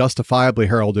and justifiably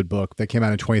heralded book that came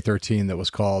out in 2013 that was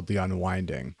called The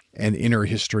Unwinding, An Inner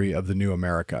History of the New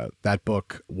America. That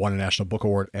book won a National Book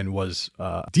Award and was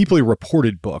a deeply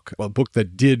reported book, a book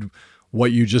that did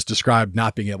what you just described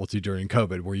not being able to during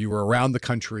COVID, where you were around the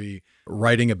country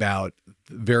writing about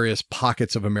various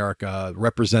pockets of America,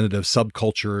 representative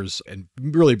subcultures, and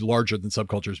really larger than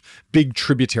subcultures, big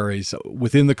tributaries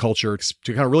within the culture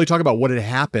to kind of really talk about what had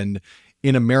happened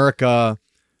in America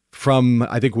from,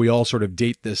 I think we all sort of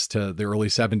date this to the early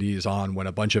 70s on, when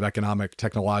a bunch of economic,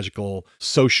 technological,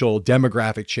 social,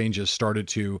 demographic changes started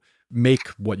to make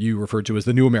what you referred to as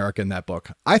the new America in that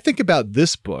book. I think about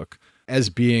this book as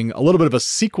being a little bit of a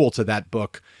sequel to that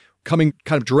book, coming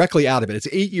kind of directly out of it. It's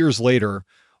 8 years later.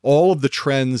 All of the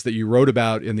trends that you wrote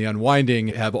about in The Unwinding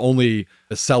have only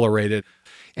accelerated.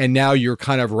 And now you're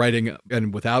kind of writing,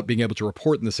 and without being able to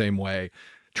report in the same way,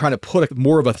 trying to put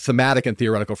more of a thematic and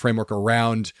theoretical framework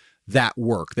around that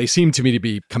work. They seem to me to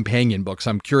be companion books.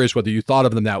 I'm curious whether you thought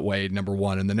of them that way, number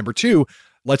one. And then number two,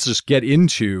 let's just get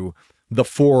into the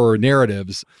four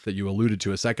narratives that you alluded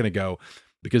to a second ago,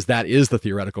 because that is the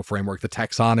theoretical framework, the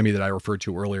taxonomy that I referred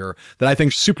to earlier, that I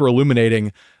think is super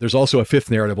illuminating. There's also a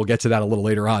fifth narrative. We'll get to that a little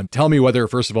later on. Tell me whether,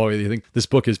 first of all, you think this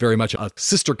book is very much a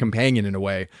sister companion in a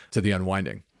way to The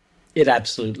Unwinding. It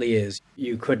absolutely is.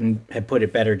 You couldn't have put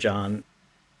it better, John.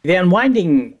 The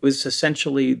Unwinding was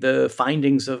essentially the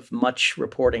findings of much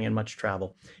reporting and much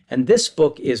travel. And this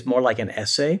book is more like an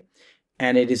essay,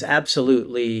 and it is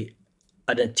absolutely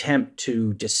an attempt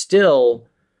to distill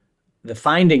the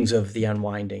findings of The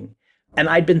Unwinding. And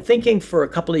I'd been thinking for a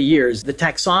couple of years, the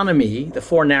taxonomy, the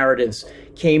four narratives,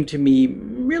 came to me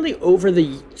really over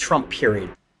the Trump period.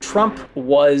 Trump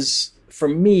was, for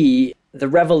me, the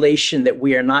revelation that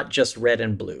we are not just red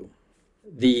and blue.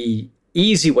 The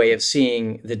easy way of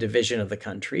seeing the division of the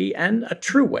country, and a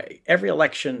true way. Every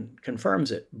election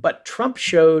confirms it. But Trump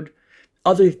showed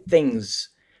other things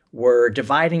were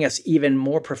dividing us even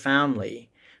more profoundly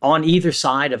on either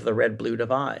side of the red-blue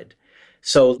divide.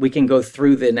 So we can go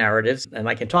through the narratives, and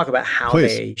I can talk about how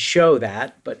they show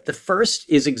that. But the first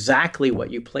is exactly what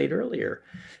you played earlier.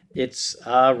 It's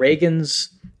Reagan's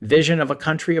vision of a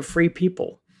country of free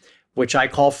people, which I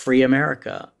call Free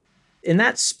America. In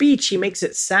that speech, he makes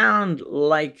it sound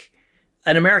like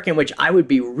an America in which I would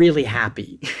be really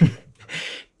happy.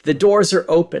 The doors are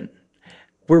open.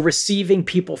 We're receiving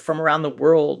people from around the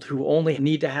world who only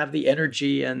need to have the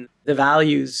energy and the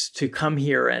values to come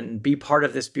here and be part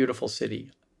of this beautiful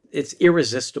city. It's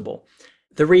irresistible.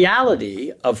 The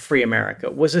reality of Free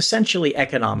America was essentially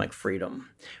economic freedom,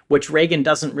 which Reagan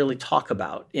doesn't really talk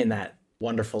about in that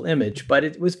wonderful image, but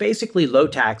it was basically low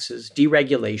taxes,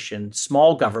 deregulation,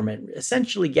 small government,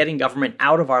 essentially getting government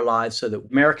out of our lives so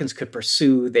that Americans could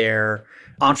pursue their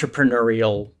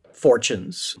entrepreneurial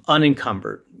fortunes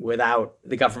unencumbered without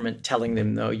the government telling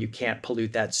them, no, you can't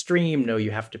pollute that stream. No,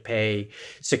 you have to pay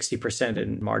 60%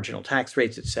 in marginal tax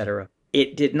rates, et cetera.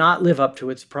 It did not live up to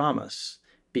its promise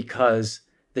because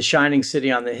the shining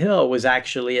city on the hill was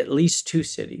actually at least two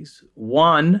cities.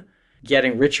 One,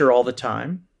 getting richer all the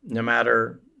time, no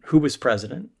matter who was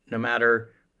president, no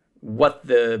matter what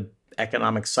the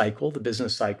economic cycle, the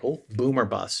business cycle, boom or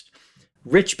bust.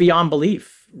 Rich beyond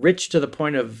belief, rich to the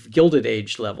point of Gilded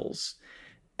Age levels.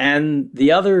 And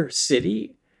the other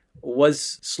city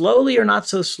was slowly or not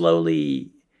so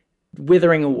slowly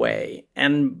withering away.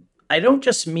 And I don't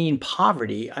just mean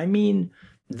poverty, I mean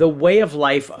the way of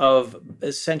life of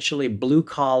essentially blue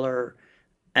collar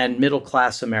and middle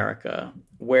class America,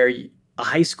 where a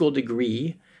high school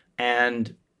degree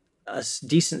and a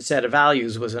decent set of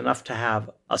values was enough to have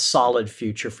a solid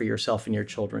future for yourself and your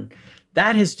children.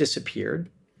 That has disappeared.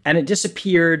 And it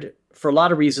disappeared for a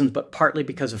lot of reasons, but partly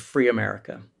because of Free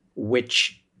America,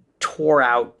 which tore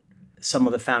out some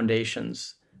of the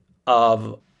foundations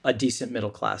of a decent middle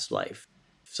class life.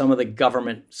 Some of the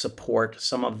government support,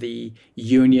 some of the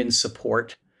union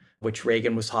support, which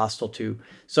Reagan was hostile to.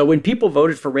 So when people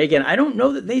voted for Reagan, I don't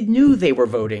know that they knew they were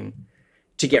voting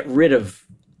to get rid of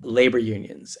labor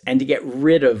unions and to get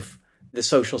rid of the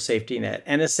social safety net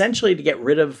and essentially to get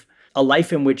rid of a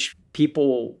life in which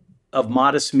people of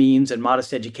modest means and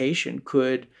modest education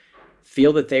could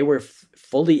feel that they were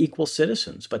fully equal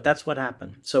citizens. But that's what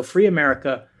happened. So Free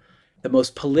America, the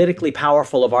most politically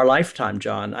powerful of our lifetime,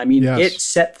 John. I mean, It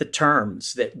set the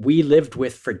terms that we lived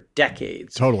with for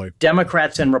decades. Totally.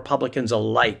 Democrats and Republicans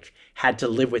alike had to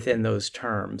live within those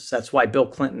terms. That's why Bill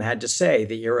Clinton had to say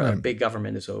the era of big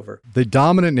government is over. The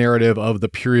dominant narrative of the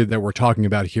period that we're talking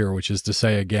about here, which is to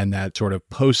say, again, that sort of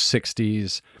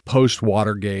post-60s,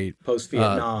 post-Watergate,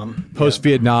 post-Vietnam,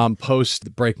 post-Vietnam, post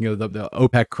the breaking of the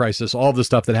OPEC crisis, all of the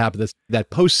stuff that happened, that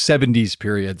post-70s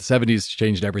period, the 70s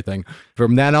changed everything.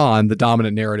 From then on, the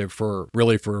dominant narrative for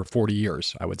 40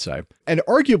 years, I would say. And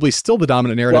arguably still the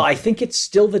dominant narrative. Well, I think it's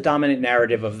still the dominant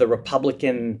narrative of the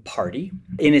Republican Party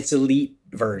in its elite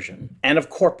version, and of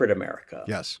corporate America.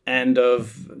 Yes. And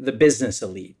of the business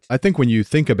elite. I think when you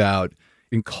think about,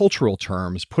 in cultural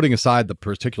terms, putting aside the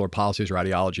particular policies or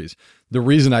ideologies, the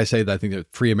reason I say that I think that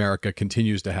Free America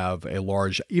continues to have a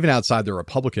large, even outside the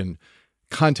Republican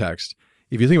context,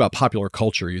 if you think about popular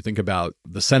culture, you think about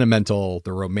the sentimental,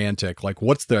 the romantic, like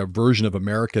what's the version of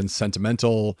American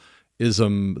sentimentalism,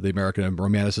 the American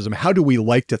romanticism? How do we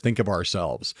like to think of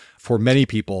ourselves? For many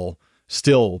people,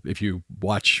 still, if you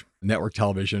watch network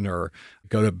television or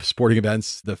go to sporting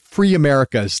events, the free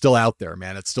America is still out there,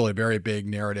 man. It's still a very big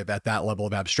narrative at that level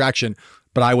of abstraction.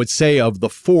 But I would say of the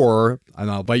four,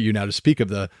 and I'll invite you now to speak of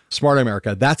the smart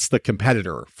America, that's the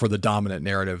competitor for the dominant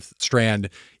narrative strand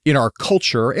in our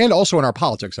culture and also in our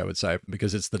politics, I would say,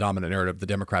 because it's the dominant narrative of the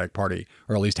Democratic Party,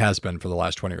 or at least has been for the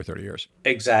last 20 or 30 years.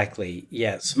 Exactly.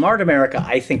 Yeah. Smart America,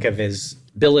 I think of as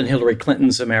Bill and Hillary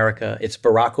Clinton's America. It's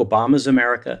Barack Obama's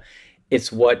America. It's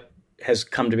what has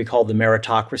come to be called the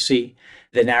meritocracy,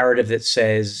 the narrative that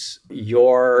says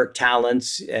your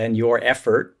talents and your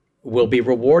effort will be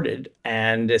rewarded.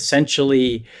 And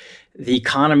essentially, the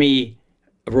economy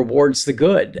rewards the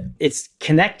good. It's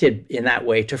connected in that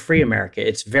way to free America.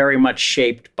 It's very much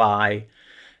shaped by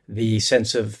the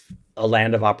sense of a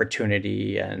land of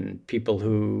opportunity and people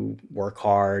who work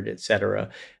hard, et cetera,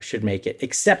 should make it.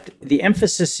 Except the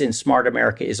emphasis in Smart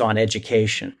America is on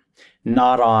education,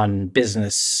 not on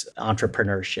business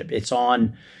entrepreneurship. It's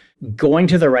on going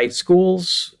to the right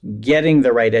schools, getting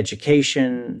the right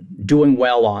education, doing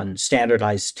well on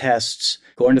standardized tests,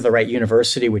 going to the right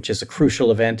university, which is a crucial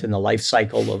event in the life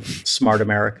cycle of Smart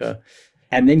America,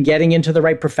 and then getting into the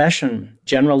right profession,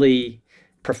 generally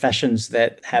professions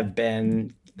that have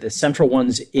been the central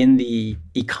ones in the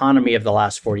economy of the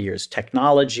last 40 years: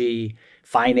 technology,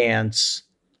 finance,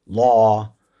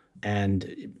 law,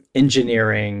 and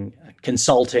engineering,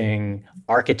 consulting,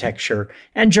 architecture,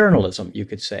 and journalism, you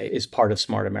could say, is part of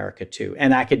Smart America too,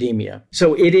 and academia.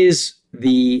 So it is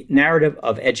the narrative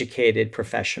of educated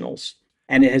professionals.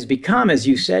 And it has become, as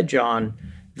you said, John,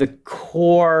 the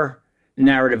core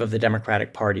narrative of the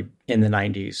Democratic Party in the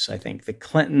 90s, I think. The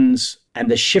Clintons and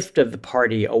the shift of the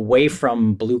party away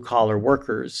from blue-collar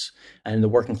workers and the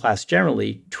working class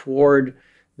generally toward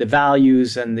the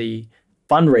values and the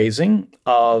fundraising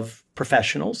of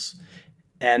professionals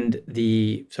and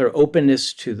the sort of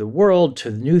openness to the world, to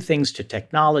new things, to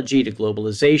technology, to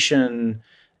globalization,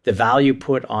 the value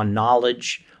put on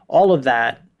knowledge, all of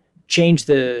that changed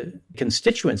the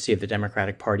constituency of the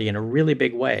Democratic Party in a really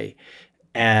big way.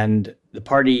 And the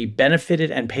party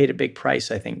benefited and paid a big price,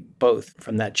 I think, both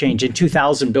from that change. In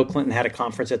 2000, Bill Clinton had a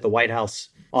conference at the White House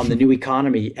on the new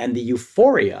economy, and the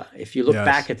euphoria, if you look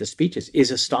back at the speeches,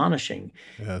 is astonishing.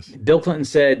 Yes. Bill Clinton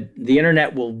said, the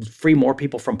internet will free more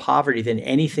people from poverty than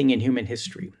anything in human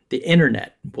history. The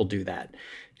internet will do that.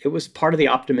 It was part of the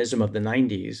optimism of the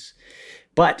 90s.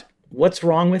 But what's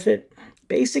wrong with it?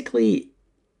 Basically,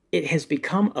 it has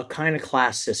become a kind of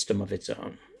class system of its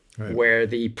own, where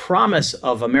the promise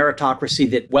of a meritocracy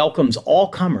that welcomes all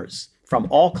comers from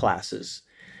all classes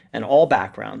and all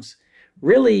backgrounds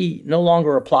really no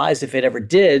longer applies, if it ever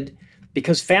did,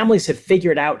 because families have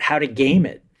figured out how to game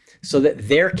it so that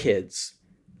their kids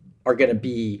are going to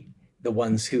be the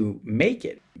ones who make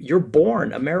it. You're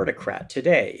born a meritocrat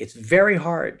today. It's very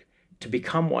hard to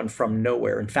become one from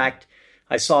nowhere. In fact,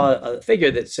 I saw a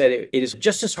figure that said it is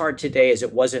just as hard today as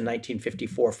it was in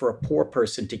 1954 for a poor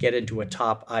person to get into a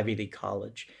top Ivy League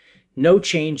college. No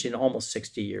change in almost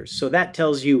 60 years. So that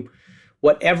tells you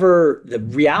whatever the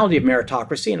reality of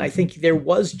meritocracy, and I think there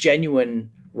was genuine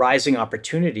rising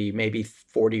opportunity maybe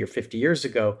 40 or 50 years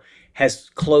ago, has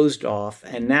closed off.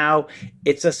 And now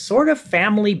it's a sort of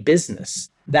family business.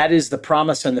 That is the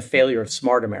promise and the failure of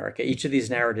Smart America. Each of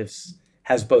these narratives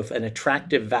has both an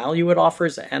attractive value it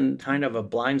offers and kind of a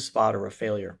blind spot or a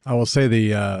failure. I will say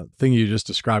the thing you just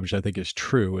described, which I think is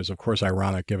true, is of course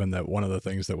ironic, given that one of the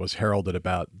things that was heralded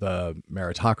about the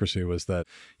meritocracy was that,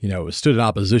 it was stood in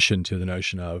opposition to the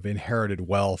notion of inherited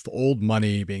wealth, old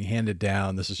money being handed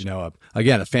down. This is,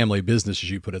 again, a family business,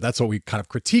 as you put it. That's what we kind of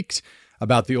critiqued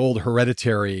about the old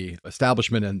hereditary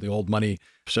establishment and the old money,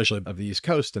 especially of the East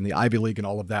Coast and the Ivy League and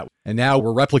all of that. And now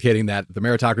we're replicating that. The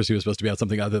meritocracy was supposed to be about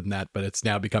something other than that, but it's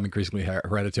now become increasingly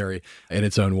hereditary in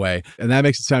its own way. And that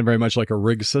makes it sound very much like a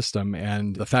rigged system.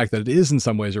 And the fact that it is in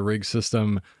some ways a rigged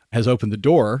system has opened the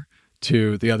door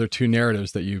to the other two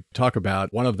narratives that you talk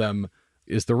about. One of them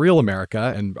is the real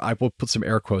America, and I will put some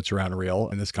air quotes around real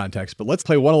in this context, but let's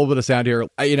play one little bit of sound here.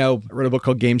 I wrote a book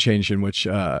called Game Change, in which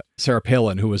Sarah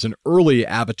Palin, who was an early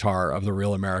avatar of the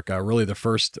real America, really the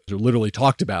first who literally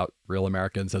talked about real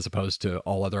Americans as opposed to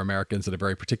all other Americans in a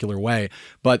very particular way.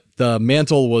 But the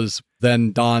mantle was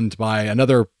then donned by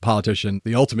another politician,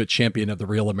 the ultimate champion of the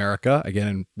real America,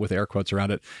 again, with air quotes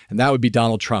around it, and that would be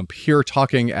Donald Trump, here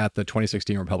talking at the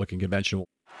 2016 Republican Convention.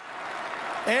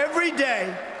 Every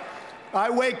day, I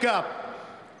wake up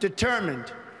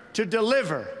determined to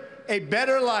deliver a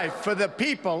better life for the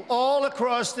people all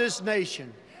across this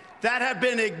nation that have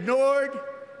been ignored,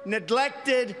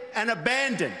 neglected, and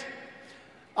abandoned.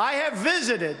 I have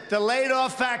visited the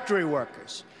laid-off factory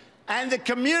workers, and the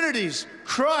communities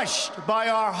crushed by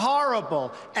our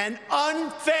horrible and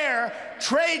unfair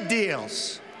trade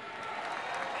deals.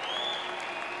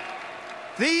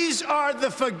 These are the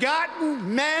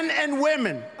forgotten men and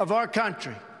women of our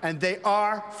country, and they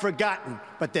are forgotten,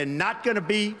 but they're not going to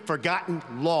be forgotten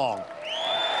long.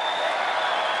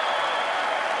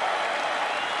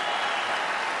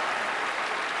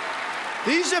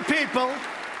 These are people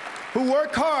who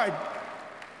work hard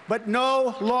but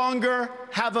no longer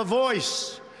have a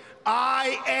voice.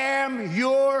 I am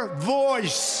your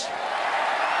voice.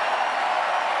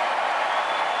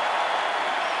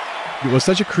 It was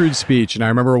such a crude speech, and I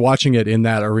remember watching it in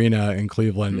that arena in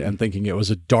Cleveland and thinking it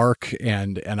was a dark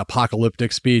and an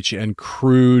apocalyptic speech and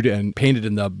crude and painted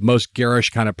in the most garish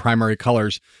kind of primary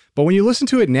colors. But when you listen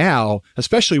to it now,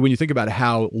 especially when you think about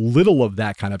how little of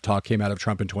that kind of talk came out of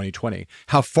Trump in 2020,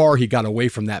 how far he got away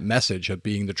from that message of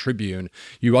being the tribune,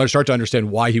 you start to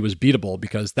understand why he was beatable,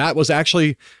 because that was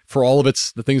actually, for all of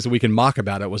the things that we can mock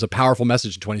about it, was a powerful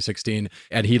message in 2016,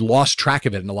 and he lost track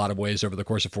of it in a lot of ways over the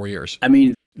course of 4 years. I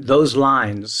mean, those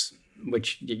lines,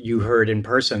 which you heard in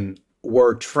person,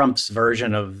 were Trump's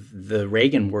version of the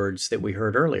Reagan words that we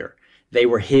heard earlier. They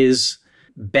were his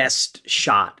best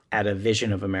shot at a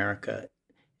vision of America.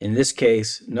 In this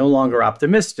case, no longer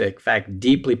optimistic, in fact,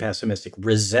 deeply pessimistic,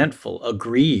 resentful,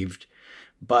 aggrieved,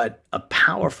 but a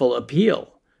powerful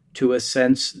appeal to a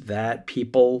sense that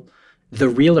people, the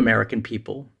real American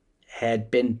people,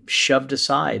 had been shoved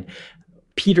aside.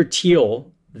 Peter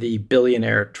Thiel, the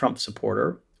billionaire Trump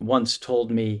supporter, once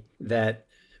told me that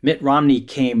Mitt Romney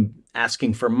came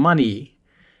asking for money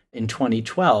in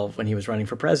 2012 when he was running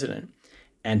for president.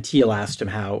 And Thiel asked him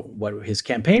what his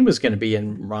campaign was going to be.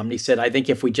 And Romney said, I think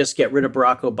if we just get rid of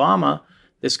Barack Obama,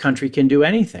 this country can do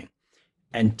anything.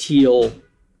 And Thiel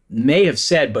may have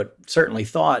said, but certainly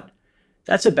thought,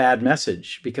 that's a bad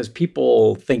message because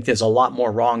people think there's a lot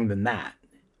more wrong than that.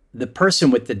 The person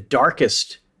with the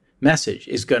darkest message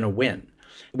is going to win,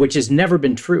 which has never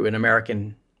been true in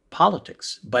American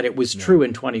politics, but it was true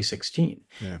in 2016.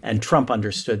 Yeah. And Trump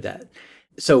understood that.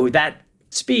 So that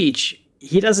speech,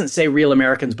 he doesn't say real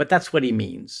Americans, but that's what he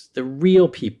means. The real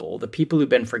people, the people who've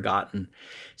been forgotten.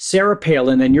 Sarah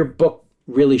Palin, and your book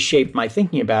really shaped my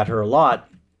thinking about her a lot.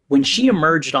 When she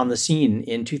emerged on the scene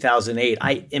in 2008,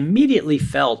 I immediately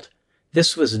felt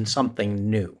this was something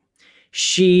new.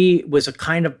 She was a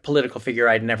kind of political figure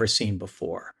I'd never seen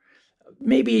before.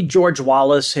 Maybe George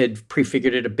Wallace had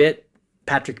prefigured it a bit.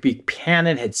 Patrick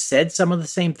Buchanan had said some of the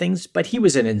same things, but he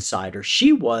was an insider.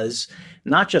 She was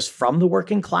not just from the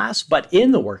working class, but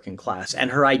in the working class. And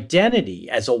her identity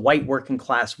as a white working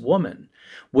class woman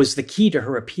was the key to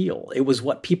her appeal. It was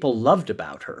what people loved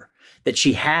about her, that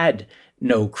she had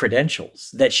no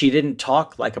credentials, that she didn't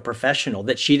talk like a professional,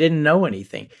 that she didn't know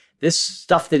anything. This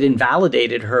stuff that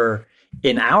invalidated her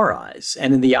in our eyes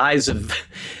and in the eyes of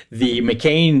the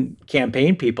McCain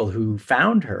campaign people who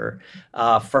found her,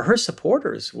 for her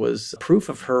supporters was proof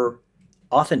of her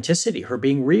authenticity, her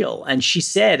being real. And she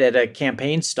said at a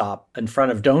campaign stop in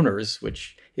front of donors,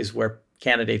 which is where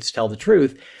candidates tell the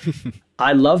truth,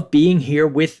 I love being here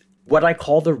with what I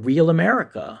call the real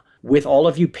America, with all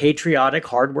of you patriotic,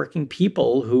 hardworking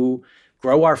people who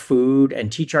grow our food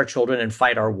and teach our children and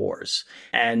fight our wars.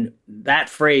 And that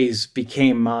phrase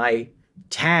became my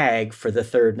tag for the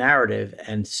third narrative.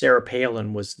 And Sarah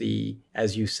Palin was the,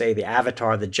 as you say, the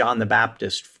avatar, the John the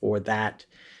Baptist for that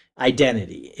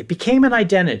identity. It became an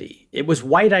identity. It was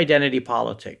white identity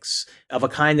politics of a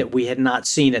kind that we had not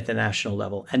seen at the national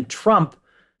level. And Trump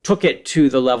took it to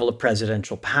the level of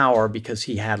presidential power because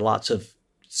he had lots of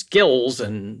skills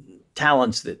and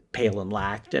talents that Palin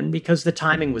lacked, and because the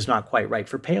timing was not quite right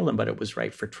for Palin, but it was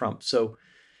right for Trump. So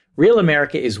real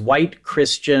America is white,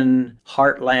 Christian,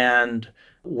 heartland,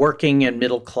 working and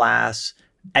middle class,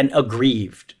 and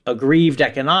aggrieved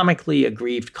economically,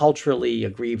 aggrieved culturally,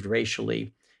 aggrieved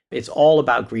racially. It's all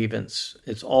about grievance.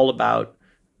 It's all about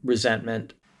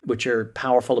resentment, which are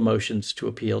powerful emotions to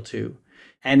appeal to.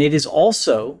 And it is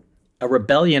also a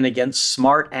rebellion against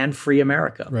smart and free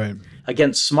America. Right.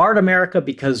 Against smart America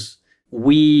because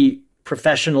we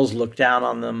professionals look down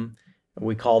on them.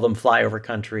 We call them flyover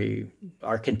country.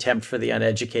 Our contempt for the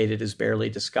uneducated is barely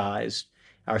disguised.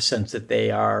 Our sense that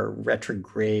they are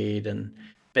retrograde and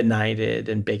benighted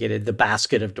and bigoted, the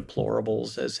basket of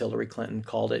deplorables, as Hillary Clinton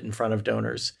called it in front of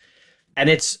donors. And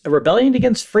it's a rebellion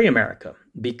against free America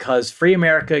because free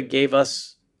America gave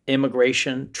us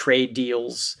immigration, trade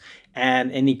deals,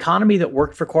 and an economy that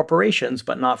worked for corporations,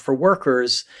 but not for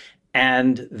workers,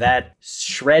 and that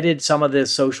shredded some of the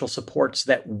social supports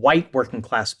that white working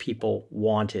class people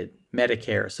wanted,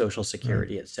 Medicare, Social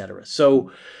Security, et cetera.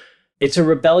 So it's a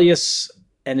rebellious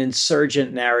an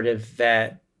insurgent narrative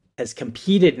that has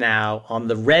competed now on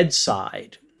the red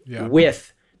side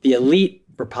with the elite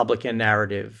Republican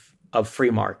narrative of free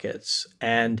markets.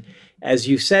 And as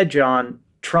you said, John,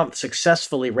 Trump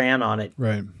successfully ran on it.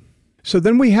 Right. So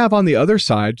then we have on the other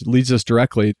side, leads us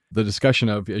directly, the discussion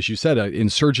of, as you said, an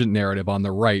insurgent narrative on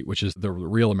the right, which is the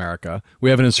real America. We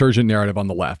have an insurgent narrative on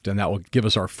the left, and that will give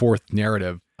us our fourth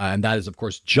narrative. And that is, of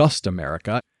course, just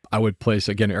America. I would place,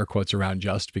 again, air quotes around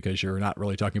just, because you're not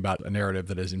really talking about a narrative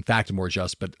that is in fact more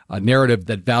just, but a narrative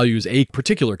that values a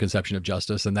particular conception of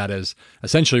justice. And that is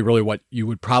essentially really what you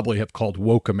would probably have called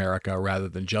woke America rather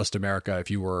than just America if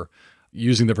you were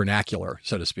using the vernacular,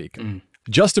 so to speak.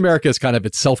 Just America is kind of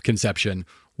its self-conception.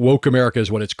 Woke America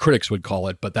is what its critics would call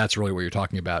it, but that's really what you're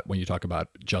talking about when you talk about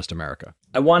just America.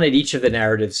 I wanted each of the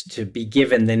narratives to be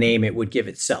given the name it would give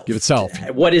itself. Give itself.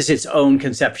 What is its own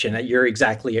conception? You're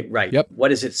exactly right. Yep.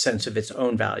 What is its sense of its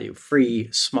own value? Free,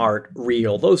 smart,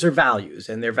 real. Those are values,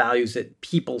 and they're values that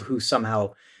people who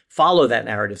somehow follow that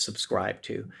narrative subscribe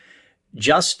to.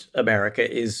 Just America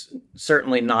is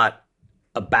certainly not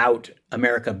about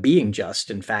America being just.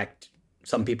 In fact,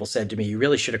 some people said to me, you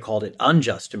really should have called it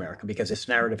Unjust America, because this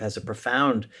narrative has a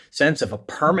profound sense of a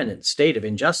permanent state of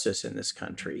injustice in this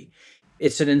country.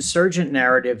 It's an insurgent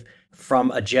narrative from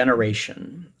a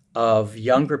generation of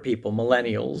younger people,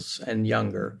 millennials and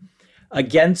younger,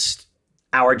 against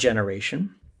our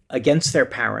generation, against their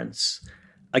parents,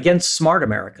 against Smart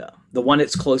America, the one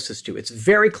it's closest to. It's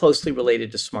very closely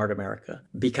related to Smart America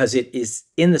because it is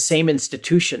in the same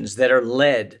institutions that are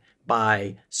led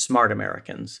by smart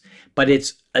Americans, but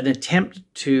it's an attempt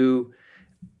to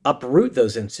uproot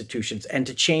those institutions and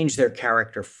to change their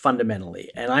character fundamentally.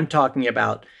 And I'm talking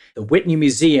about the Whitney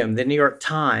Museum, the New York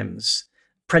Times,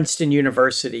 Princeton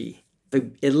University,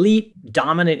 the elite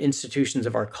dominant institutions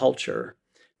of our culture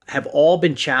have all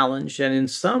been challenged and in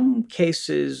some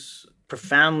cases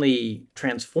profoundly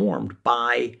transformed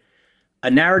by a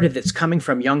narrative that's coming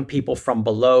from young people from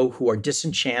below who are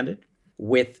disenchanted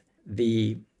with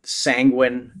the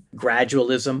sanguine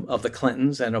gradualism of the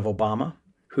Clintons and of Obama,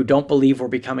 who don't believe we're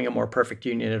becoming a more perfect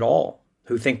union at all,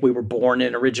 who think we were born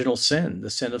in original sin, the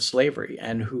sin of slavery,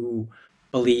 and who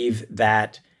believe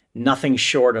that nothing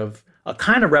short of a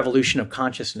kind of revolution of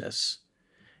consciousness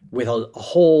with a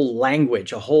whole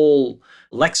language, a whole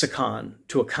lexicon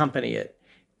to accompany it,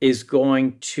 is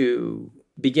going to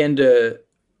begin to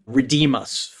redeem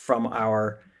us from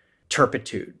our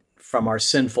turpitude, from our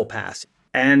sinful past.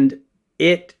 And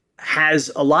it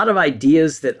has a lot of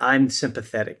ideas that I'm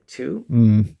sympathetic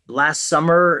to. Last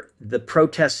summer, the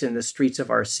protests in the streets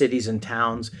of our cities and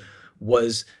towns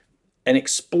was an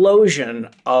explosion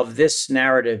of this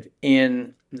narrative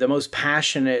in the most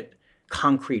passionate,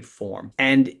 concrete form.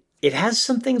 And it has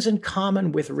some things in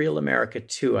common with real America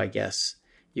too, I guess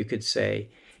you could say.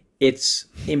 It's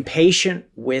impatient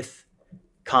with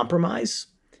compromise.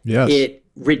 Yes. It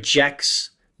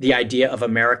rejects the idea of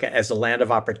America as a land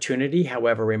of opportunity,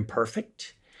 however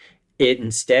imperfect. It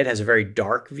instead has a very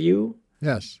dark view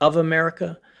of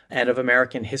America and of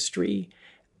American history.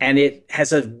 And it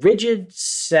has a rigid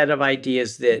set of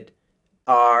ideas that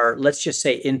are, let's just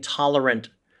say, intolerant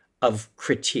of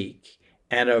critique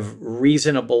and of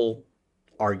reasonable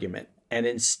argument. And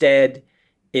instead,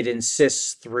 it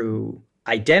insists through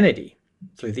identity,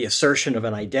 through the assertion of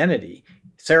an identity.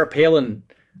 Sarah Palin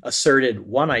asserted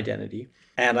one identity,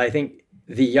 and I think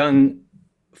the young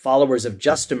followers of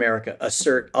Just America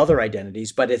assert other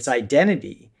identities, but it's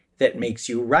identity that makes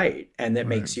you right and that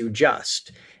makes you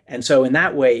just. And so in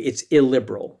that way, it's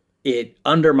illiberal. It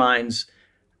undermines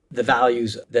the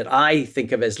values that I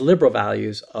think of as liberal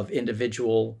values of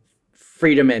individual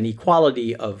freedom and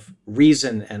equality, of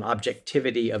reason and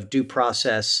objectivity, of due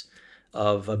process,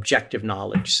 of objective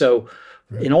knowledge. So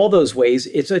in all those ways,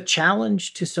 it's a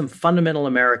challenge to some fundamental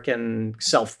American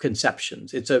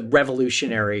self-conceptions. It's a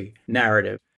revolutionary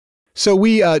narrative. So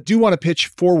we do want to pitch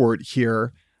forward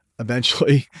here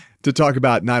eventually to talk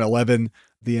about 9/11,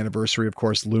 the anniversary, of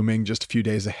course, looming just a few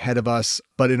days ahead of us.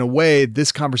 But in a way,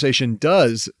 this conversation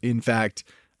does, in fact,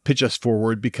 pitch us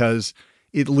forward because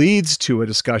it leads to a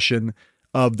discussion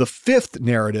of the fifth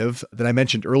narrative that I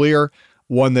mentioned earlier,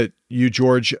 one that you,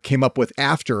 George, came up with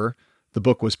after the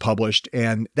book was published.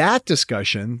 And that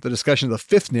discussion, the discussion of the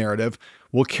fifth narrative,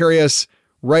 will carry us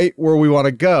right where we want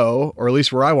to go, or at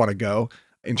least where I want to go,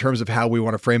 in terms of how we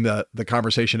want to frame the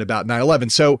conversation about 9/11.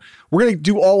 So we're going to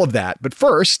do all of that. But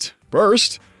first,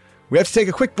 we have to take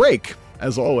a quick break,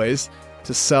 as always,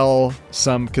 to sell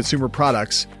some consumer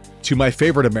products to my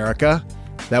favorite America.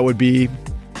 That would be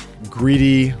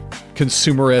greedy,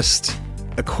 consumerist,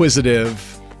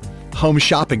 acquisitive, home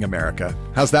shopping America.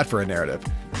 How's that for a narrative?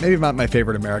 maybe not my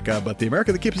favorite America, but the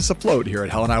America that keeps us afloat here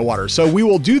at Hell and High Water. So we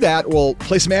will do that. We'll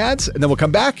play some ads, and then we'll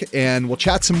come back and we'll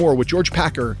chat some more with George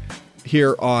Packer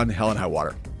here on Hell and High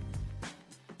Water.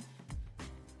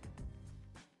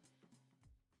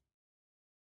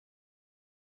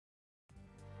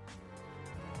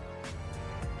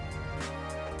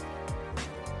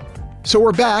 So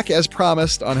we're back, as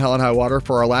promised, on Hell and High Water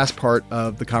for our last part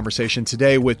of the conversation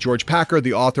today with George Packer,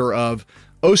 the author of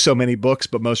oh so many books,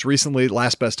 but most recently,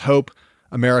 Last Best Hope,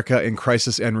 America in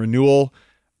Crisis and Renewal,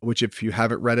 which if you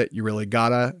haven't read it, you really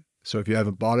gotta. So if you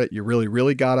haven't bought it, you really,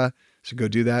 really gotta. So go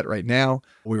do that right now.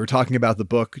 We were talking about the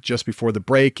book just before the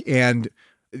break, and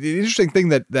the interesting thing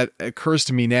that occurs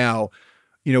to me now,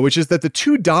 which is that the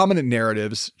two dominant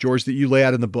narratives, George, that you lay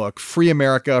out in the book, Free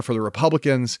America for the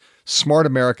Republicans, Smart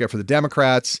America for the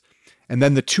Democrats, and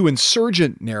then the two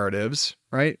insurgent narratives,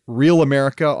 right? Real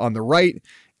America on the right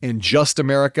and Just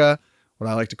America, what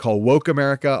I like to call Woke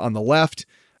America on the left.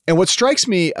 And what strikes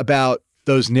me about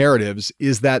those narratives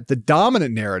is that the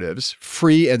dominant narratives,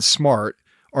 Free and Smart,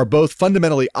 are both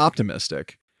fundamentally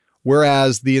optimistic,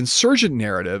 whereas the insurgent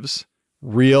narratives,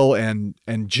 Real and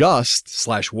Just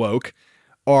 / Woke,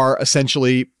 are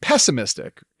essentially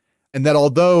pessimistic. And that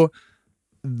although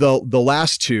the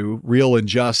last two, Real and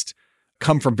Just,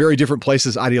 come from very different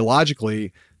places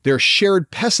ideologically, their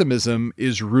shared pessimism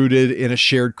is rooted in a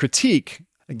shared critique.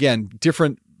 Again,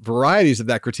 different varieties of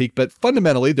that critique, but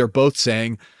fundamentally they're both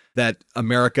saying that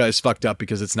America is fucked up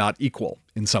because it's not equal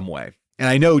in some way. And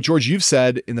I know, George, you've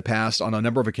said in the past on a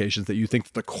number of occasions that you think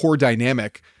that the core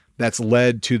dynamic that's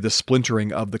led to the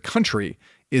splintering of the country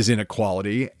is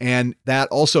inequality. And that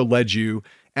also led you,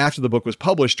 after the book was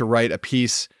published, to write a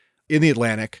piece in The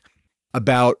Atlantic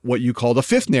about what you called a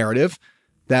fifth narrative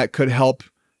that could help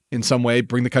in some way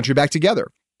bring the country back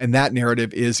together. And that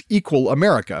narrative is Equal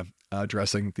America,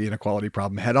 addressing the inequality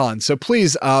problem head on. So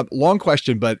please, long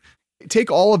question, but take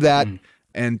all of that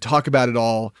and talk about it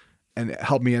all and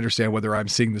help me understand whether I'm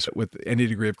seeing this with any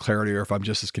degree of clarity or if I'm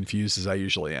just as confused as I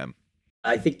usually am.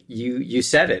 I think you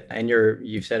said it, and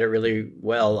you've said it really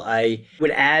well. I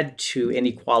would add to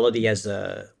inequality as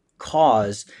a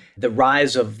cause the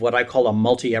rise of what I call a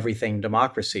multi-everything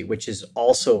democracy, which has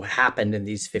also happened in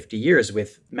these 50 years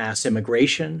with mass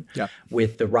immigration,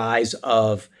 with the rise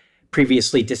of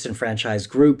previously disenfranchised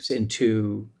groups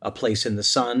into a place in the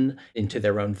sun, into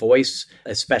their own voice,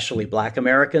 especially Black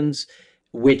Americans,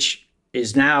 which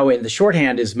is now in the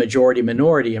shorthand is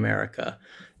majority-minority America.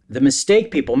 The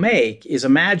mistake people make is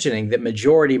imagining that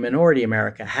majority-minority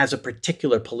America has a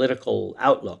particular political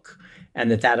outlook and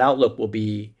that outlook will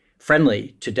be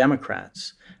friendly to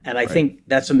Democrats. And I think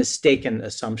that's a mistaken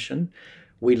assumption.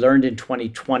 We learned in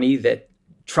 2020 that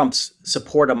Trump's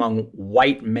support among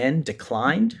white men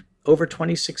declined over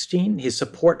 2016. His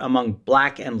support among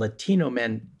Black and Latino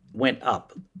men went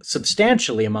up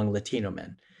substantially among Latino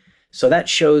men. So that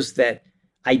shows that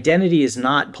identity is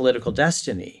not political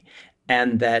destiny,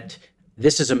 and that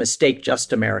this is a mistake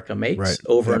Just America makes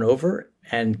over and over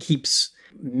and keeps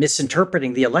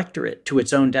misinterpreting the electorate to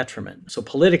its own detriment. So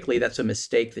politically, that's a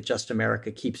mistake that Just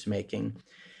America keeps making.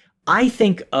 I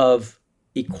think of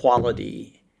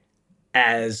equality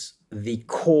as the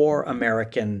core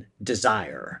American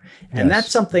desire. And that's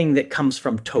something that comes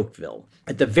from Tocqueville.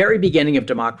 At the very beginning of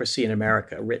Democracy in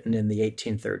America, written in the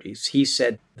 1830s, he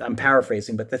said, I'm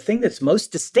paraphrasing, but the thing that's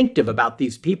most distinctive about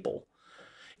these people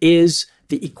is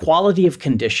the equality of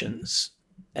conditions.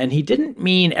 And he didn't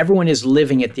mean everyone is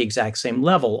living at the exact same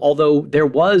level, although there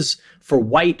was, for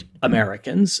white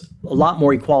Americans, a lot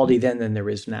more equality then than there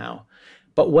is now.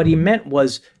 But what he meant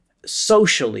was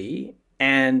socially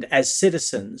and as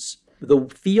citizens, the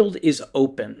field is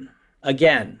open,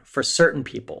 again, for certain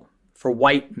people, for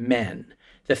white men.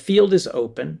 The field is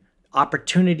open,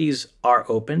 opportunities are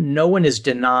open. No one is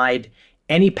denied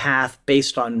any path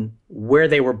based on where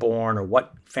they were born or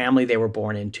what family they were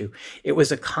born into. It was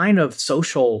a kind of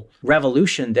social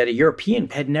revolution that a European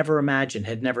had never imagined,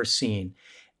 had never seen.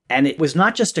 And it was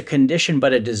not just a condition,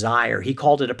 but a desire. He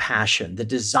called it a passion, the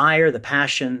desire, the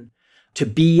passion to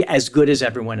be as good as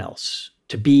everyone else,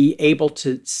 to be able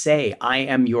to say, I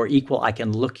am your equal, I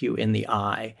can look you in the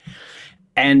eye.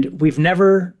 And we've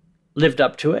never lived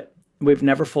up to it. We've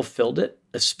never fulfilled it,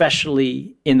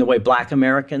 especially in the way Black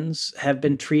Americans have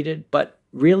been treated, but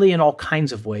really in all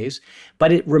kinds of ways.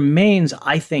 But it remains,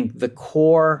 I think, the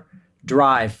core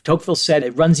drive. Tocqueville said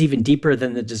it runs even deeper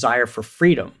than the desire for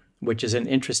freedom, which is an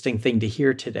interesting thing to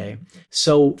hear today.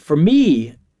 So for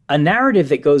me, a narrative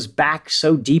that goes back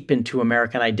so deep into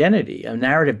American identity, a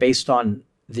narrative based on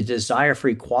the desire for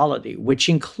equality, which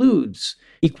includes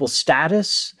equal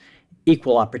status,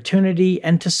 equal opportunity,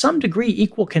 and to some degree,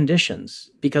 equal conditions.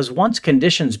 Because once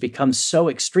conditions become so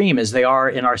extreme as they are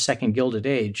in our second Gilded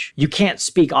Age, you can't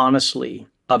speak honestly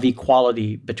of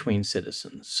equality between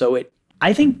citizens. So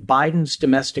I think Biden's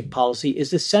domestic policy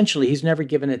is essentially, he's never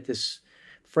given it this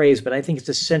phrase, but I think it's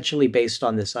essentially based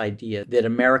on this idea that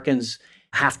Americans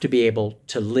have to be able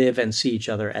to live and see each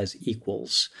other as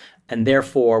equals. And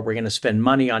therefore, we're going to spend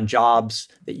money on jobs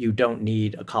that you don't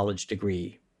need a college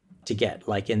degree to get,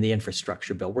 like in the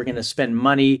infrastructure bill. We're going to spend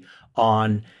money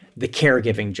on the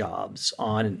caregiving jobs,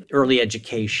 on early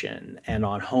education, and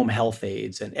on home health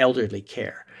aides and elderly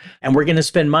care. And we're going to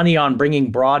spend money on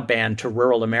bringing broadband to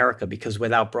rural America, because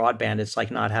without broadband, it's like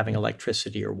not having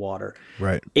electricity or water.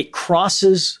 Right. It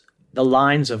crosses the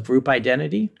lines of group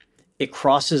identity. It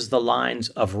crosses the lines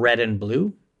of red and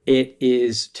blue. It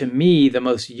is, to me, the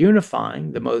most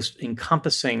unifying, the most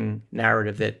encompassing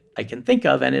narrative that I can think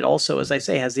of. And it also, as I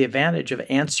say, has the advantage of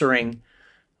answering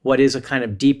what is a kind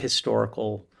of deep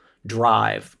historical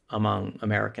drive among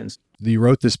Americans. You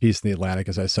wrote this piece in The Atlantic,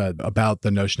 as I said, about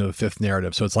the notion of a fifth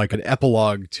narrative. So it's like an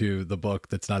epilogue to the book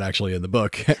that's not actually in the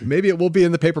book. Maybe it will be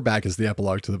in the paperback as the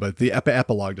epilogue to the book, the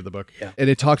epilogue to the book. Yeah. And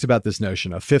it talks about this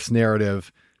notion of fifth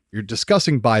narrative. You're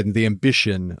discussing Biden, the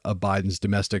ambition of Biden's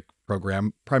domestic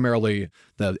program, primarily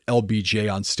the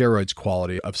LBJ on steroids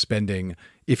quality of spending,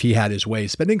 if he had his way,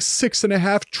 spending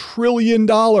 $6.5 trillion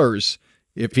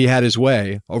if he had his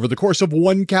way over the course of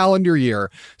one calendar year,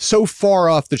 so far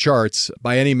off the charts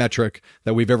by any metric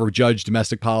that we've ever judged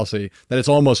domestic policy that it's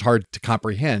almost hard to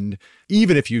comprehend,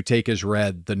 even if you take as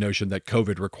read the notion that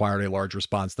COVID required a large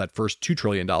response, that first $2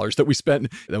 trillion that we spent,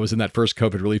 that was in that first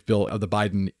COVID relief bill of the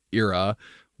Biden era.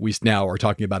 We now are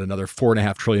talking about another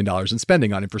 $4.5 trillion in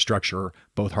spending on infrastructure,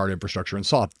 both hard infrastructure and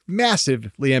soft.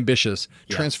 Massively ambitious,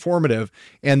 transformative,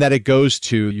 and that it goes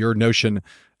to your notion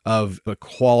of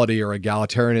equality or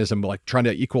egalitarianism, like trying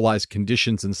to equalize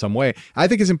conditions in some way, I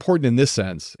think is important in this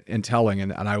sense and telling.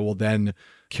 And I will then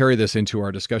carry this into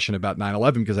our discussion about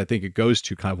 9/11, because I think it goes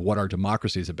to kind of what our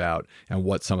democracy is about and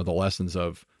what some of the lessons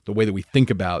of the way that we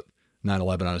think about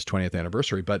 9/11 on its 20th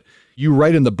anniversary. But you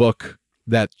write in the book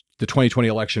that the 2020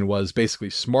 election was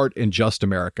basically smart and just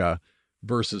America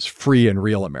versus free and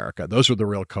real America. Those were the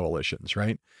real coalitions,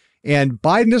 right? And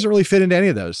Biden doesn't really fit into any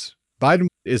of those. Biden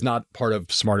is not part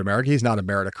of smart America. He's not a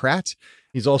meritocrat.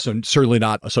 He's also certainly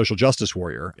not a social justice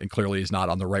warrior, and clearly he's not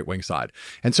on the right-wing side.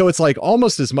 And so it's like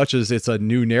almost as much as it's a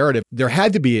new narrative, there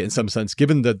had to be, in some sense,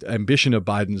 given the ambition of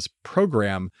Biden's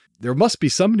program, there must be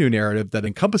some new narrative that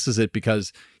encompasses it,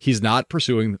 because he's not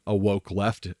pursuing a woke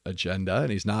left agenda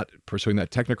and he's not pursuing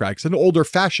that technocratic. It's an older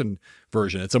fashioned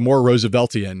version. It's a more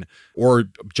Rooseveltian or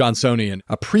Johnsonian,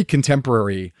 a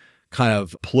pre-contemporary kind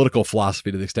of political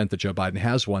philosophy to the extent that Joe Biden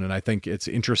has one. And I think it's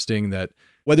interesting that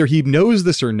whether he knows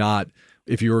this or not,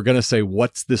 if you were going to say,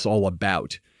 what's this all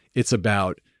about? It's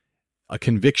about a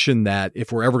conviction that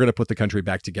if we're ever going to put the country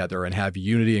back together and have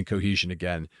unity and cohesion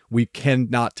again, we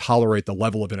cannot tolerate the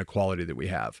level of inequality that we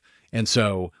have. And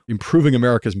so improving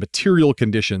America's material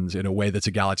conditions in a way that's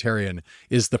egalitarian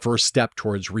is the first step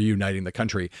towards reuniting the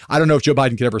country. I don't know if Joe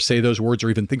Biden could ever say those words or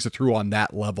even thinks it through on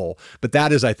that level, but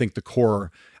that is, I think, the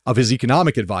core of his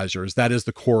economic advisors. That is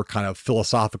the core kind of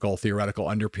philosophical, theoretical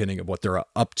underpinning of what they're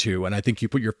up to. And I think you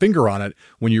put your finger on it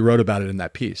when you wrote about it in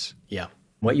that piece. Yeah.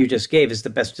 What you just gave is the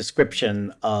best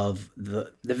description of the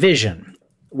vision,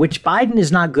 which Biden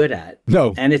is not good at.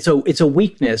 No. And it's a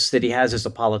weakness that he has as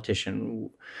a politician.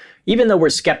 Even though we're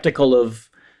skeptical of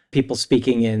people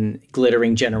speaking in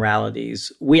glittering generalities,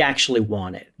 we actually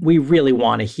want it. We really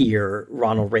want to hear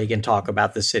Ronald Reagan talk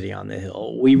about the city on the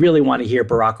hill. We really want to hear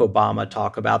Barack Obama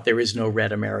talk about there is no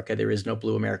red America, there is no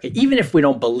blue America. Even if we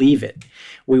don't believe it,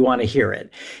 we want to hear it.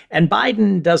 And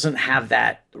Biden doesn't have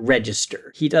that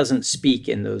register. He doesn't speak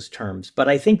in those terms. But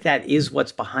I think that is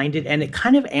what's behind it. And it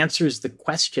kind of answers the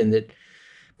question that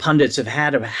pundits have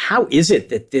had of how is it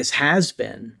that this has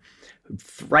been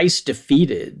thrice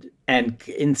defeated and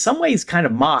in some ways kind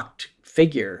of mocked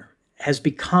figure has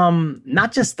become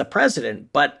not just the president,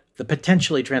 but the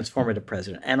potentially transformative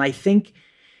president. And I think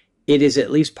it is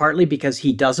at least partly because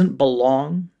he doesn't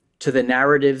belong to the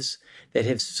narratives that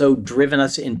have so driven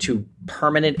us into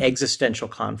permanent existential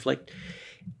conflict.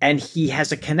 And he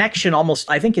has a connection almost,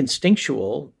 I think,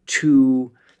 instinctual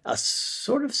to a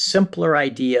sort of simpler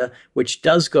idea, which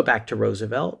does go back to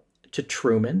Roosevelt, to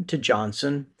Truman, to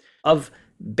Johnson, of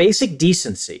basic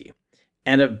decency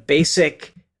and of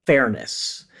basic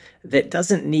fairness that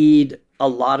doesn't need a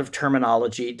lot of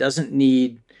terminology, doesn't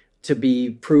need to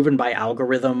be proven by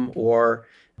algorithm or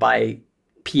by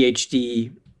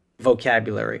PhD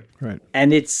vocabulary. Right.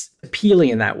 And it's appealing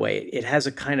in that way. It has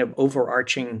a kind of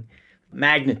overarching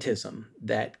magnetism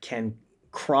that can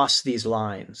cross these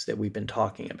lines that we've been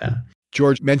talking about.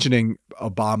 George, mentioning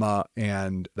Obama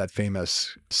and that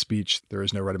famous speech, "There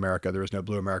is no red America, there is no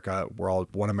blue America, we're all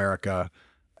one America,"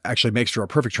 actually makes for a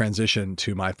perfect transition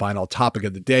to my final topic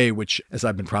of the day, which, as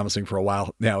I've been promising for a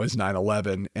while now, is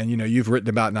 9/11. And, you've written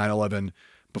about 9/11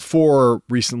 before.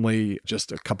 Recently,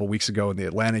 just a couple weeks ago in The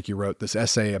Atlantic, you wrote this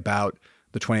essay about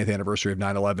the 20th anniversary of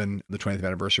 9/11, the 20th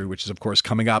anniversary, which is, of course,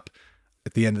 coming up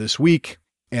at the end of this week.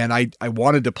 And I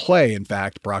wanted to play, in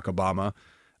fact, Barack Obama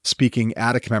speaking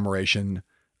at a commemoration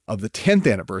of the 10th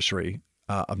anniversary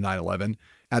of 9/11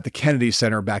 at the Kennedy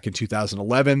Center back in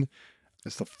 2011.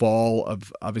 It's the fall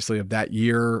of that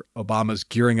year. Obama's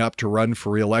gearing up to run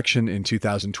for re-election in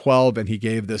 2012, and he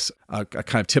gave this a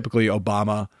kind of typically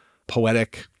Obama,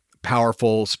 poetic,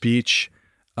 powerful speech,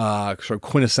 sort of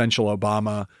quintessential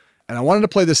Obama. And I wanted to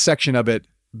play this section of it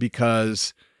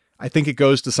because I think it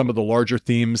goes to some of the larger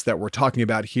themes that we're talking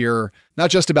about here, not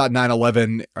just about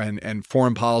 9/11 and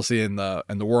foreign policy and the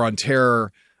war on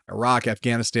terror, Iraq,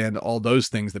 Afghanistan, all those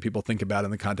things that people think about in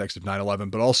the context of 9/11,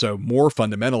 but also more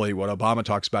fundamentally what Obama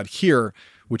talks about here,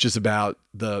 which is about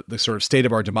the sort of state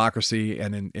of our democracy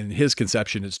and in his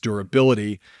conception, its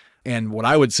durability. And what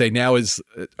I would say now is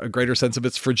a greater sense of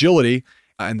its fragility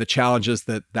and the challenges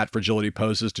that fragility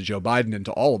poses to Joe Biden and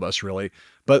to all of us, really.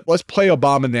 But let's play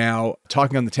Obama now,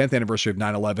 talking on the 10th anniversary of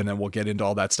 9/11, and we'll get into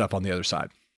all that stuff on the other side.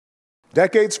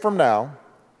 Decades from now,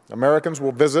 Americans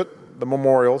will visit the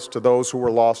memorials to those who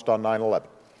were lost on 9/11.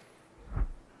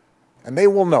 And they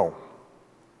will know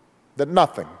that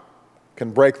nothing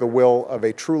can break the will of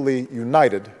a truly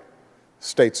united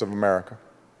states of America.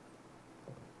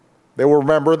 They will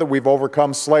remember that we've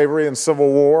overcome slavery and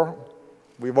civil war.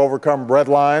 We've overcome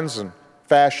breadlines and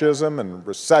fascism and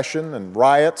recession and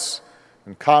riots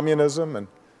and communism and,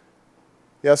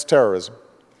 yes, terrorism.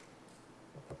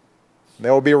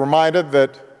 They will be reminded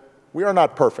that we are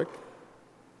not perfect,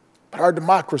 but our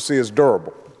democracy is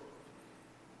durable.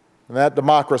 And that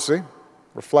democracy,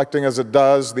 reflecting as it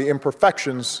does the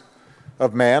imperfections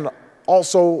of man,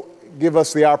 also give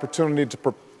us the opportunity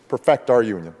to perfect our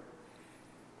union.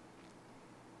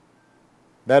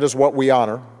 That is what we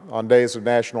honor on days of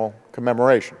national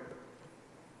commemoration.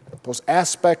 Those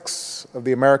aspects of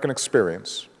the American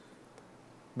experience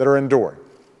that are enduring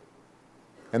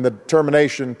and the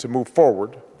determination to move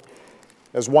forward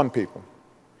as one people.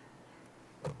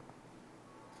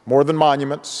 More than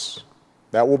monuments,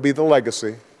 that will be the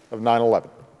legacy of 9/11.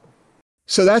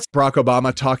 So that's Barack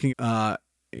Obama talking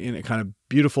in a kind of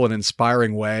beautiful and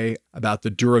inspiring way about the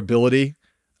durability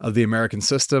of the American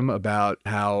system, about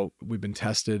how we've been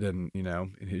tested and,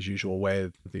 in his usual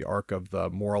way, the arc of the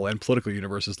moral and political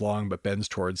universe is long, but bends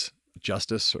towards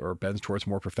justice or bends towards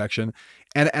more perfection.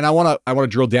 And I want to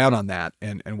drill down on that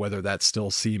and whether that still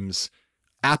seems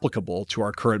applicable to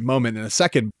our current moment in a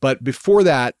second. But before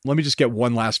that, let me just get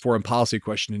one last foreign policy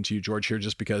question into you, George, here,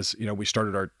 just because, we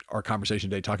started our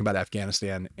conversation today talking about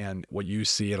Afghanistan and what you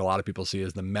see and a lot of people see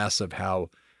as the mess of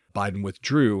how Biden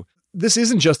withdrew. This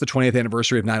isn't just the 20th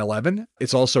anniversary of 9/11.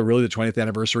 It's also really the 20th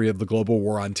anniversary of the global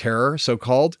war on terror,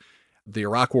 so-called. The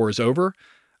Iraq war is over.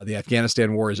 The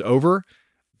Afghanistan war is over.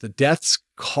 The deaths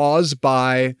caused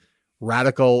by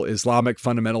radical Islamic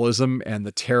fundamentalism and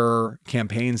the terror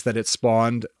campaigns that it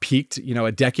spawned peaked,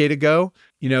 a decade ago.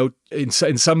 In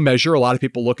some measure, a lot of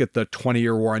people look at the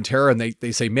 20-year war on terror and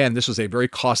they say, man, this was a very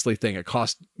costly thing. It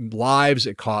cost lives,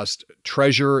 it cost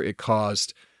treasure, it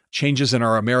caused changes in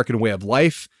our American way of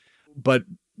life. But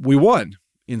we won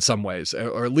in some ways,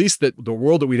 or at least that the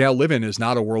world that we now live in is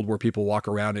not a world where people walk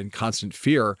around in constant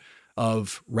fear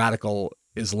of radical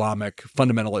Islamic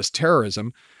fundamentalist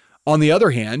terrorism. On the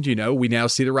other hand, we now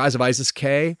see the rise of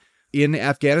ISIS-K in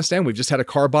Afghanistan. We've just had a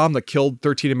car bomb that killed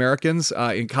 13 Americans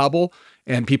in Kabul.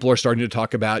 And people are starting to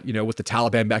talk about, with the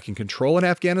Taliban back in control in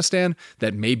Afghanistan,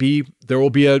 that maybe there will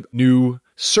be a new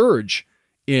surge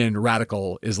in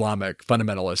radical Islamic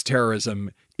fundamentalist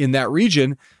terrorism in that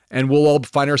region. And we'll all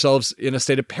find ourselves in a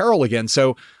state of peril again.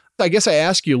 So I guess I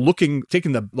ask you,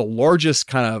 taking the largest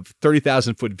kind of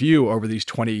 30,000 foot view over these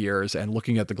 20 years and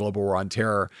looking at the global war on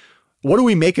terror, what do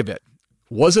we make of it?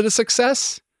 Was it a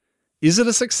success? Is it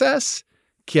a success?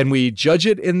 Can we judge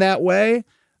it in that way?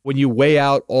 When you weigh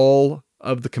out all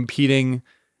of the competing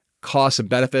costs and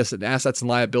benefits and assets and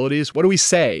liabilities, what do we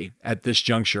say at this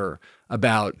juncture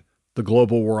about the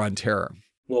global war on terror?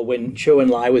 Well, when Zhou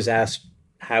Enlai was asked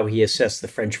how he assessed the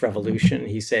French Revolution,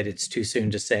 he said it's too soon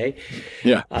to say.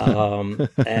 Yeah.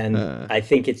 And I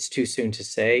think it's too soon to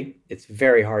say. It's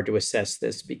very hard to assess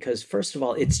this because, first of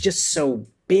all, it's just so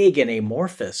big and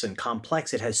amorphous and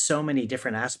complex. It has so many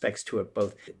different aspects to it,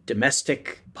 both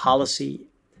domestic policy,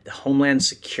 the homeland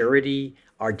security,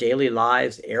 our daily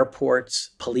lives,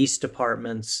 airports, police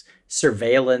departments,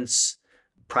 surveillance,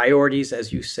 priorities,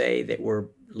 as you say, that were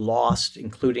lost,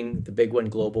 including the big one,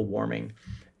 global warming.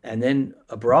 And then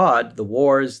abroad, the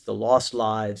wars, the lost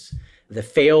lives, the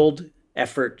failed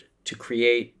effort to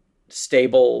create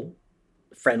stable,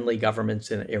 friendly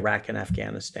governments in Iraq and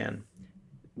Afghanistan.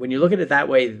 When you look at it that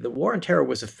way, the war on terror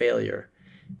was a failure.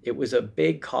 It was a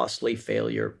big, costly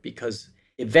failure because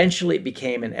eventually it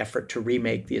became an effort to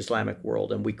remake the Islamic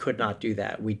world, and we could not do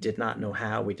that. We did not know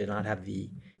how. We did not have the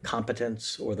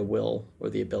competence or the will or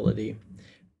the ability.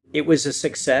 It was a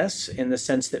success in the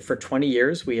sense that for 20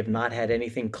 years, we have not had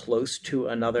anything close to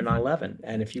another 9/11.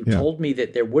 And if you told me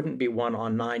that there wouldn't be one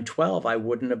on 9/12, I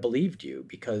wouldn't have believed you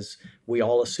because we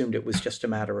all assumed it was just a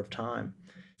matter of time.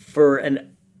 For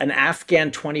an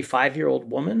Afghan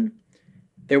 25-year-old woman,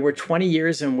 there were 20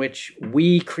 years in which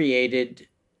we created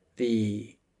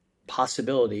the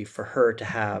possibility for her to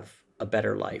have a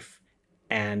better life.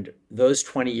 And those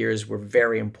 20 years were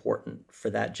very important for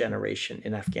that generation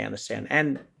in Afghanistan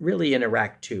and really in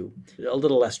Iraq too, a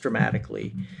little less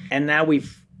dramatically. And now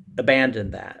we've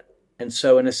abandoned that. And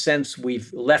so in a sense,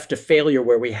 we've left a failure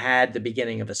where we had the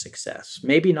beginning of a success.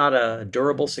 Maybe not a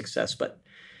durable success, but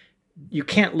you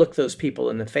can't look those people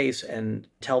in the face and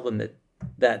tell them that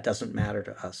that doesn't matter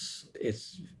to us.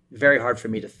 It's very hard for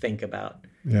me to think about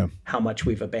how much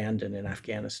we've abandoned in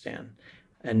Afghanistan.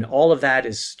 And all of that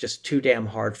is just too damn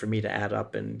hard for me to add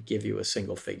up and give you a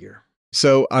single figure.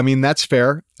 So, I mean, that's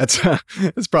fair. That's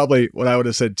probably what I would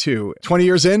have said too. 20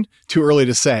 years in, too early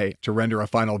to say, to render a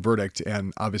final verdict.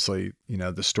 And obviously,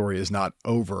 the story is not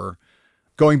over.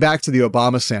 Going back to the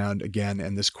Obama sound again,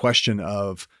 and this question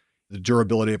of the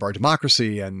durability of our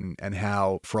democracy and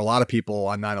how for a lot of people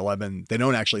on 9/11, they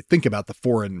don't actually think about the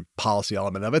foreign policy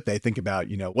element of it. They think about,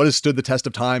 what has stood the test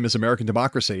of time as American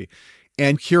democracy.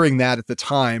 And hearing that at the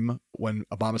time when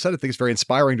Obama said it, I think it's very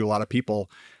inspiring to a lot of people.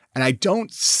 And I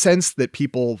don't sense that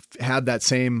people have that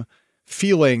same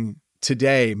feeling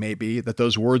today, maybe, that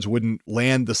those words wouldn't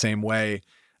land the same way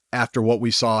after what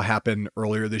we saw happen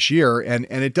earlier this year. And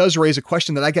it does raise a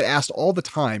question that I get asked all the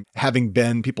time, having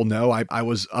been, people know, I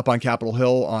was up on Capitol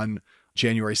Hill on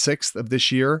January 6th of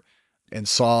this year and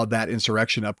saw that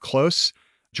insurrection up close.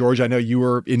 George, I know you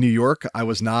were in New York. I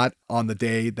was not on the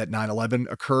day that 9/11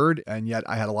 occurred, and yet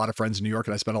I had a lot of friends in New York,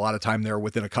 and I spent a lot of time there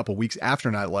within a couple of weeks after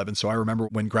 9/11. So I remember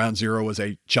when Ground Zero was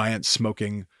a giant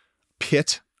smoking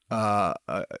pit, a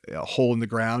hole in the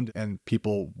ground, and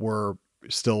people were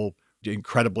still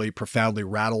incredibly, profoundly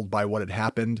rattled by what had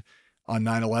happened on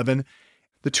 9/11.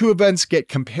 The two events get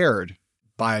compared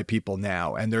by people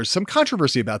now. And there's some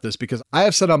controversy about this because I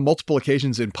have said on multiple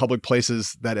occasions in public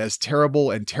places that as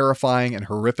terrible and terrifying and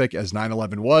horrific as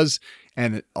 9/11 was,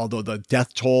 and although the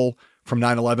death toll from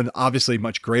 9/11 obviously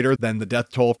much greater than the death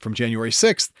toll from January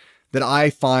 6th, that I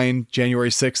find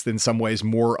January 6th in some ways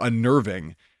more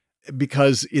unnerving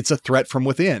because it's a threat from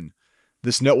within.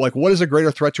 What is a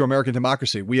greater threat to American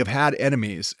democracy? We have had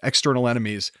enemies, external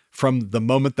enemies, from the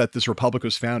moment that this republic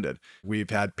was founded.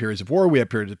 We've had periods of war. We have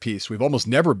periods of peace. We've almost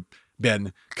never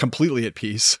been completely at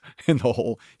peace in the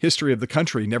whole history of the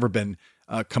country, never been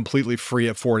completely free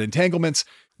of foreign entanglements.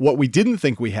 What we didn't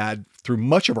think we had through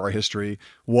much of our history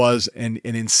was an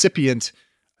incipient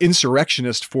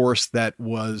insurrectionist force that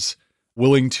was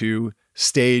willing to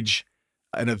stage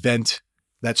an event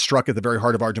that struck at the very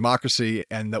heart of our democracy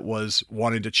and that was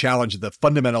wanting to challenge the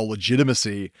fundamental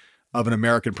legitimacy of an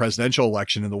American presidential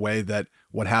election in the way that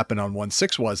what happened on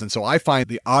 1/6 was. And so I find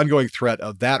the ongoing threat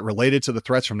of that related to the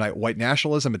threats from white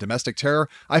nationalism and domestic terror.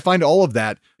 I find all of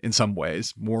that in some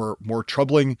ways more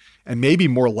troubling and maybe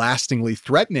more lastingly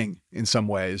threatening in some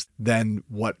ways than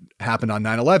what happened on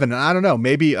 9/11. And I don't know,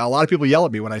 maybe a lot of people yell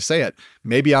at me when I say it.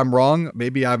 Maybe I'm wrong.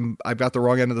 Maybe I've got the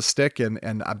wrong end of the stick.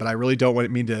 But I really don't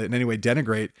mean to in any way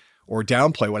denigrate or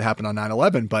downplay what happened on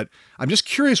 9/11. But I'm just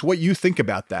curious what you think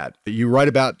about that. You write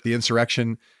about the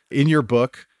insurrection in your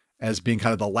book as being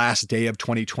kind of the last day of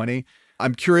 2020.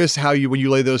 I'm curious how when you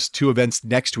lay those two events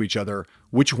next to each other,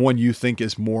 which one you think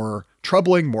is more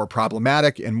troubling, more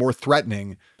problematic, and more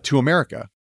threatening to America.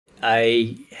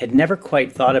 I had never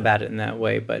quite thought about it in that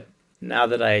way, but now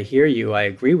that I hear you, I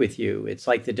agree with you. It's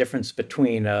like the difference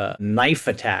between a knife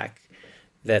attack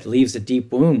that leaves a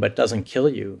deep wound but doesn't kill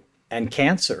you, and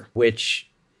cancer, which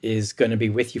is going to be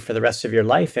with you for the rest of your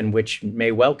life and which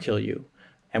may well kill you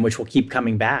and which will keep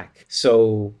coming back.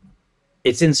 So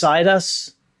it's inside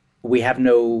us. We have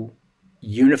no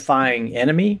unifying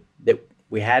enemy that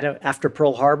we had after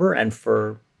Pearl Harbor and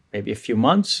for maybe a few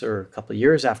months or a couple of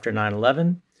years after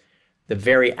 9/11. The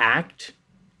very act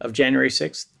of January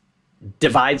 6th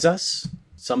divides us.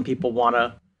 Some people want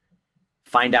to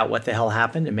find out what the hell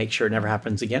happened and make sure it never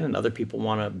happens again. And other people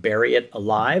want to bury it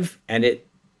alive. And it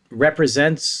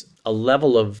represents a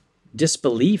level of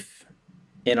disbelief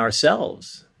in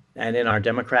ourselves and in our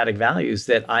democratic values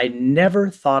that I never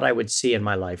thought I would see in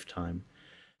my lifetime.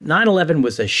 9/11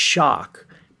 was a shock,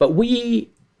 but we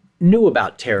knew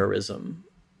about terrorism.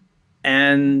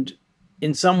 And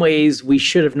in some ways, we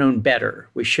should have known better.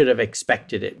 We should have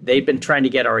expected it. They'd been trying to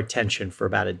get our attention for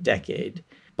about a decade.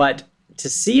 But to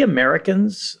see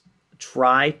Americans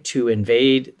try to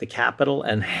invade the Capitol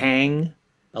and hang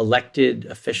elected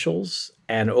officials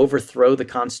and overthrow the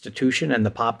Constitution and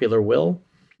the popular will,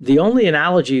 the only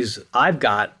analogies I've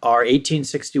got are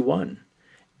 1861.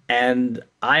 And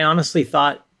I honestly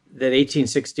thought that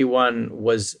 1861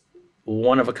 was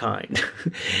one of a kind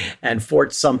and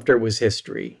Fort Sumter was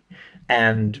history.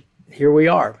 And here we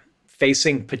are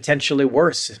facing potentially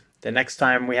worse the next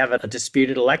time we have a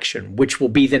disputed election, which will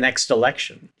be the next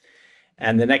election.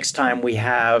 And the next time we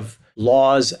have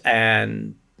laws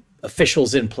and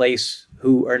officials in place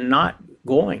who are not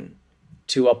going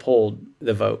to uphold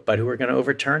the vote, but who are going to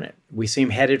overturn it. We seem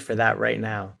headed for that right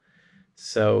now.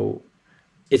 So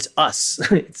it's us.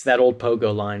 It's that old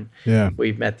Pogo line. Yeah.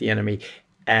 We've met the enemy.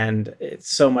 And it's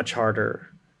so much harder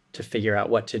to figure out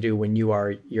what to do when you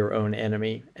are your own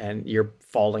enemy and you're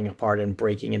falling apart and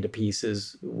breaking into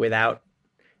pieces without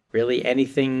really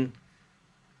anything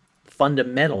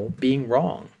fundamental being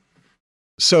wrong.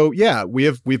 So yeah,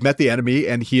 we've met the enemy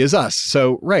and he is us.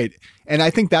 So right. And I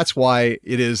think that's why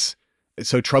it's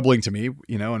so troubling to me,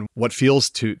 and what feels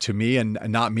to me and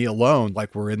not me alone,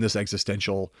 like we're in this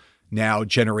existential now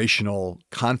generational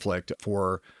conflict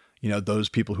for those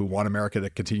people who want America to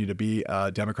continue to be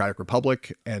a democratic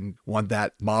republic and want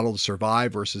that model to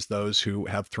survive versus those who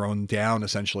have thrown down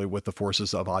essentially with the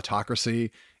forces of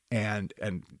autocracy and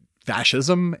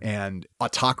fascism and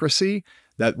autocracy,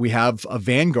 that we have a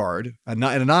vanguard, and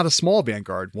not a small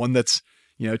vanguard, one that's,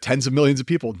 tens of millions of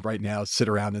people right now sit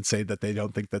around and say that they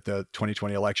don't think that the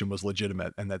 2020 election was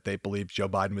legitimate and that they believe Joe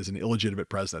Biden was an illegitimate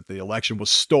president. The election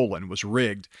was stolen, was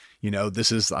rigged.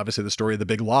 This is obviously the story of the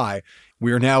big lie.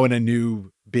 We are now in a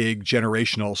new big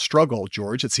generational struggle,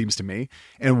 George, it seems to me,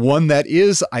 and one that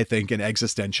is, I think, an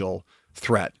existential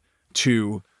threat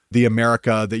to the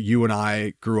America that you and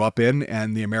I grew up in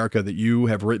and the America that you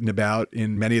have written about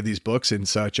in many of these books in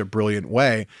such a brilliant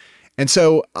way. And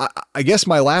so I guess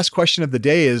my last question of the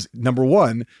day is, number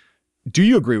one, do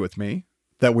you agree with me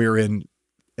that we're in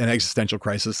an existential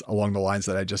crisis along the lines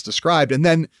that I just described? And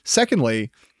then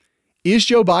secondly, is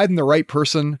Joe Biden the right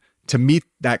person to meet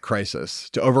that crisis,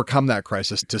 to overcome that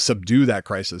crisis, to subdue that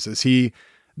crisis? Is he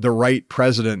the right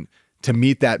president to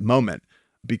meet that moment?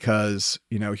 Because,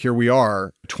 here we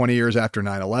are 20 years after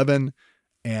 9/11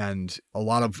 and a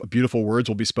lot of beautiful words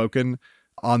will be spoken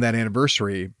on that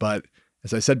anniversary. But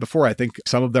as I said before, I think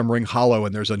some of them ring hollow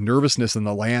and there's a nervousness in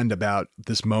the land about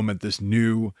this moment, this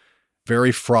new,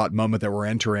 very fraught moment that we're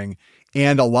entering.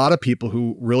 And a lot of people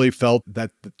who really felt that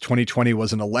 2020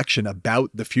 was an election about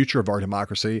the future of our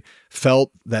democracy felt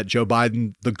that Joe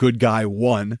Biden, the good guy,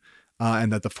 won.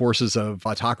 And that the forces of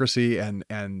autocracy and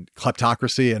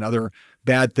kleptocracy and other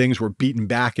bad things were beaten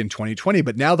back in 2020.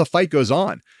 But now the fight goes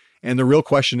on. And the real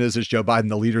question is Joe Biden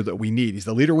the leader that we need? He's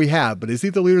the leader we have, but is he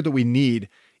the leader that we need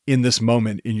in this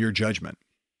moment, in your judgment?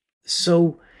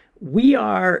 So we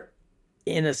are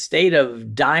in a state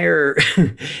of dire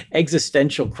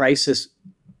existential crisis.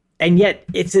 And yet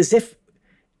it's as if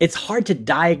it's hard to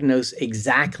diagnose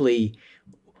exactly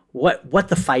what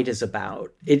the fight is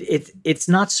about. It's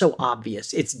not so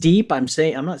obvious. It's deep. I'm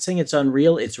not saying it's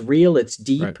unreal. It's real. It's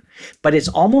deep, right. But it's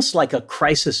almost like a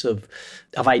crisis of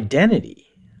identity,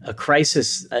 a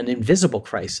crisis, an invisible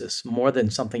crisis, more than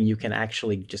something you can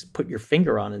actually just put your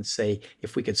finger on and say,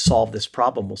 if we could solve this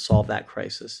problem, we'll solve that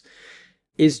crisis.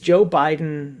 Is Joe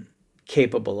Biden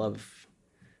capable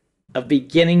of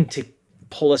beginning to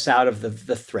pull us out of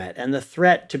the threat? And the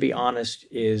threat, to be honest,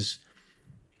 is,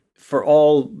 for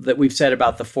all that we've said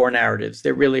about the four narratives,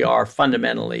 there really are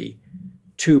fundamentally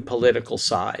two political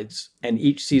sides, and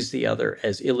each sees the other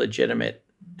as illegitimate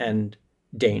and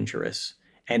dangerous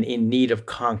and in need of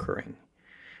conquering,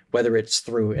 whether it's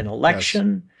through an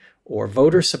election or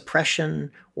voter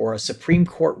suppression or a Supreme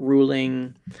Court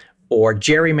ruling or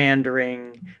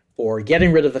gerrymandering or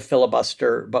getting rid of the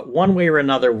filibuster. But one way or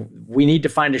another, we need to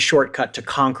find a shortcut to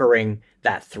conquering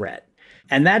that threat.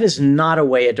 And that is not a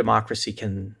way a democracy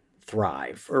can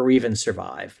thrive or even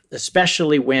survive,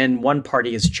 especially when one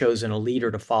party has chosen a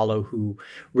leader to follow who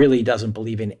really doesn't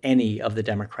believe in any of the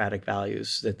democratic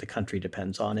values that the country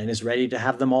depends on and is ready to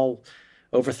have them all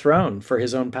overthrown for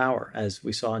his own power, as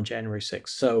we saw on January 6th.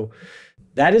 So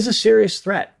that is a serious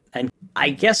threat. And I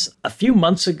guess a few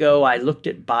months ago, I looked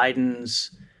at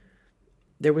Biden's,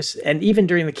 and even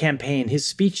during the campaign, his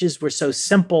speeches were so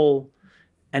simple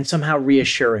and somehow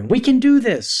reassuring. We can do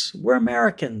this. We're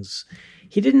Americans.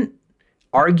 He didn't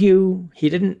argue. He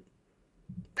didn't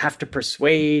have to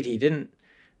persuade. He didn't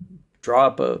draw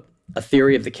up a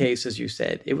theory of the case, as you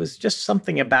said. It was just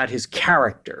something about his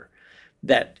character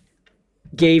that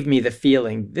gave me the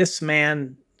feeling this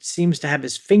man seems to have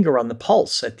his finger on the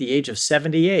pulse at the age of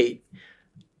 78,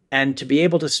 and to be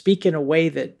able to speak in a way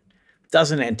that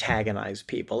doesn't antagonize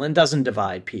people and doesn't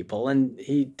divide people. And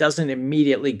he doesn't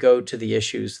immediately go to the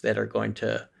issues that are going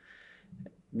to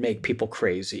make people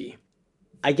crazy.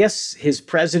 I guess his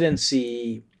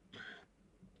presidency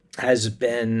has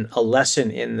been a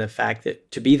lesson in the fact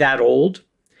that to be that old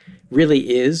really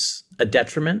is a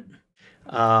detriment.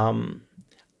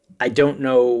 I don't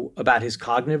know about his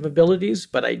cognitive abilities,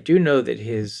 but I do know that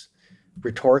his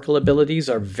rhetorical abilities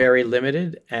are very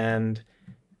limited, and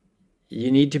you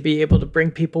need to be able to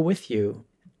bring people with you.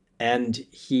 And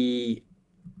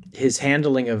his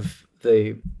handling of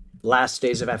the last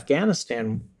days of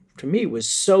Afghanistan, to me, was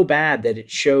so bad that it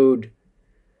showed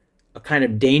a kind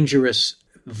of dangerous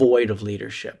void of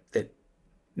leadership that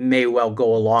may well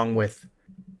go along with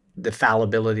the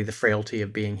fallibility, the frailty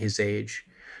of being his age.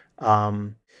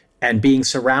 And being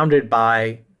surrounded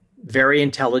by very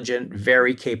intelligent,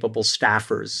 very capable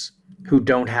staffers who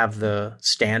don't have the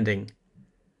standing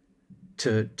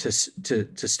to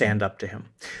stand up to him.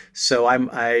 So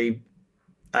I'm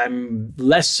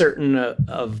less certain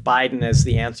of Biden as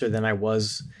the answer than I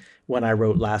was when I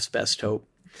wrote Last Best Hope.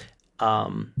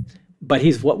 But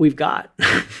he's what we've got.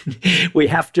 We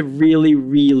have to really,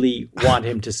 really want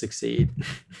him to succeed.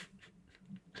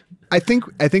 I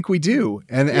think we do.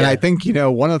 And I think,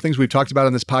 one of the things we've talked about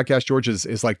on this podcast, George,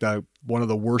 is like one of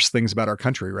the worst things about our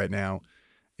country right now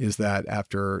is that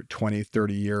after 20,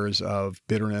 30 years of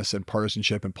bitterness and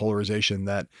partisanship and polarization,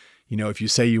 that, if you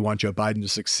say you want Joe Biden to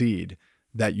succeed,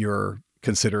 that you're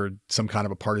considered some kind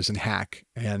of a partisan hack.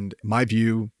 And my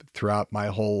view throughout my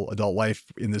whole adult life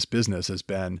in this business has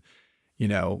been,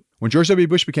 when George W.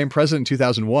 Bush became president in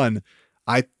 2001,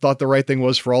 I thought the right thing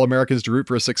was for all Americans to root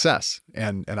for his success.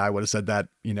 And I would have said that,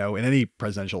 in any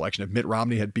presidential election. If Mitt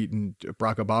Romney had beaten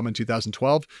Barack Obama in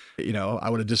 2012, I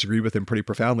would have disagreed with him pretty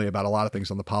profoundly about a lot of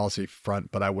things on the policy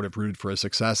front, but I would have rooted for his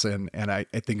success. And I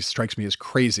think it strikes me as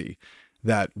crazy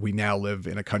that we now live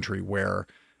in a country where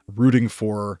rooting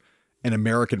for an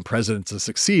American president to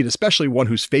succeed, especially one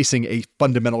who's facing a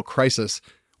fundamental crisis,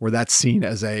 where that's seen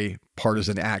as a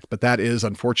partisan act. But that is,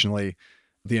 unfortunately,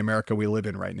 the America we live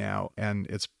in right now. And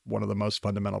it's one of the most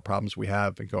fundamental problems we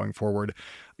have going forward.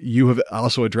 You have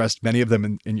also addressed many of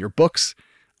them in your books.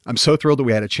 I'm so thrilled that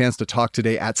we had a chance to talk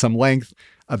today at some length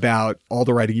about all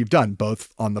the writing you've done,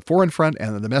 both on the foreign front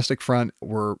and the domestic front.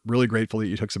 We're really grateful that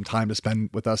you took some time to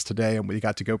spend with us today, and we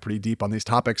got to go pretty deep on these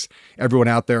topics. Everyone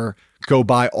out there, go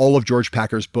buy all of George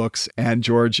Packer's books. And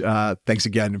George, thanks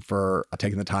again for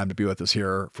taking the time to be with us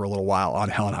here for a little while on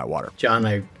Hell and High Water. John,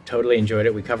 I totally enjoyed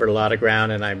it. We covered a lot of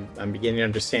ground, and I'm beginning to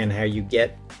understand how you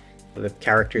get the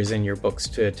characters in your books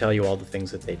to tell you all the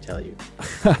things that they tell you.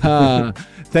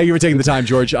 Thank you for taking the time,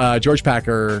 George. George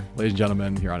Packer, ladies and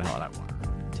gentlemen, here on Hell and High Water.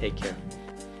 Take care.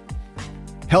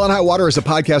 Hell and High Water is a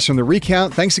podcast from The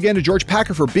Recount. Thanks again to George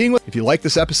Packer for being with us. If you like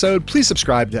this episode, please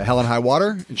subscribe to Hell and High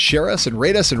Water and share us and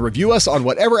rate us and review us on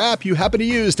whatever app you happen to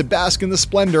use to bask in the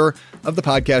splendor of the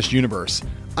podcast universe.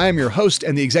 I am your host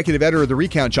and the executive editor of The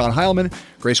Recount, John Heilman.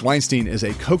 Grace Weinstein is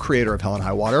a co-creator of Hell and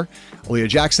High Water. Aaliyah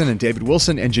Jackson and David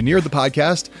Wilson engineered the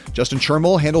podcast. Justin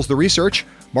Shermill handles the research.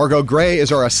 Margot Gray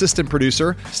is our assistant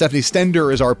producer. Stephanie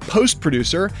Stender is our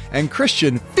post-producer. And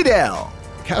Christian Fidel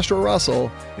Castro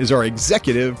Russell is our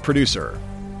executive producer.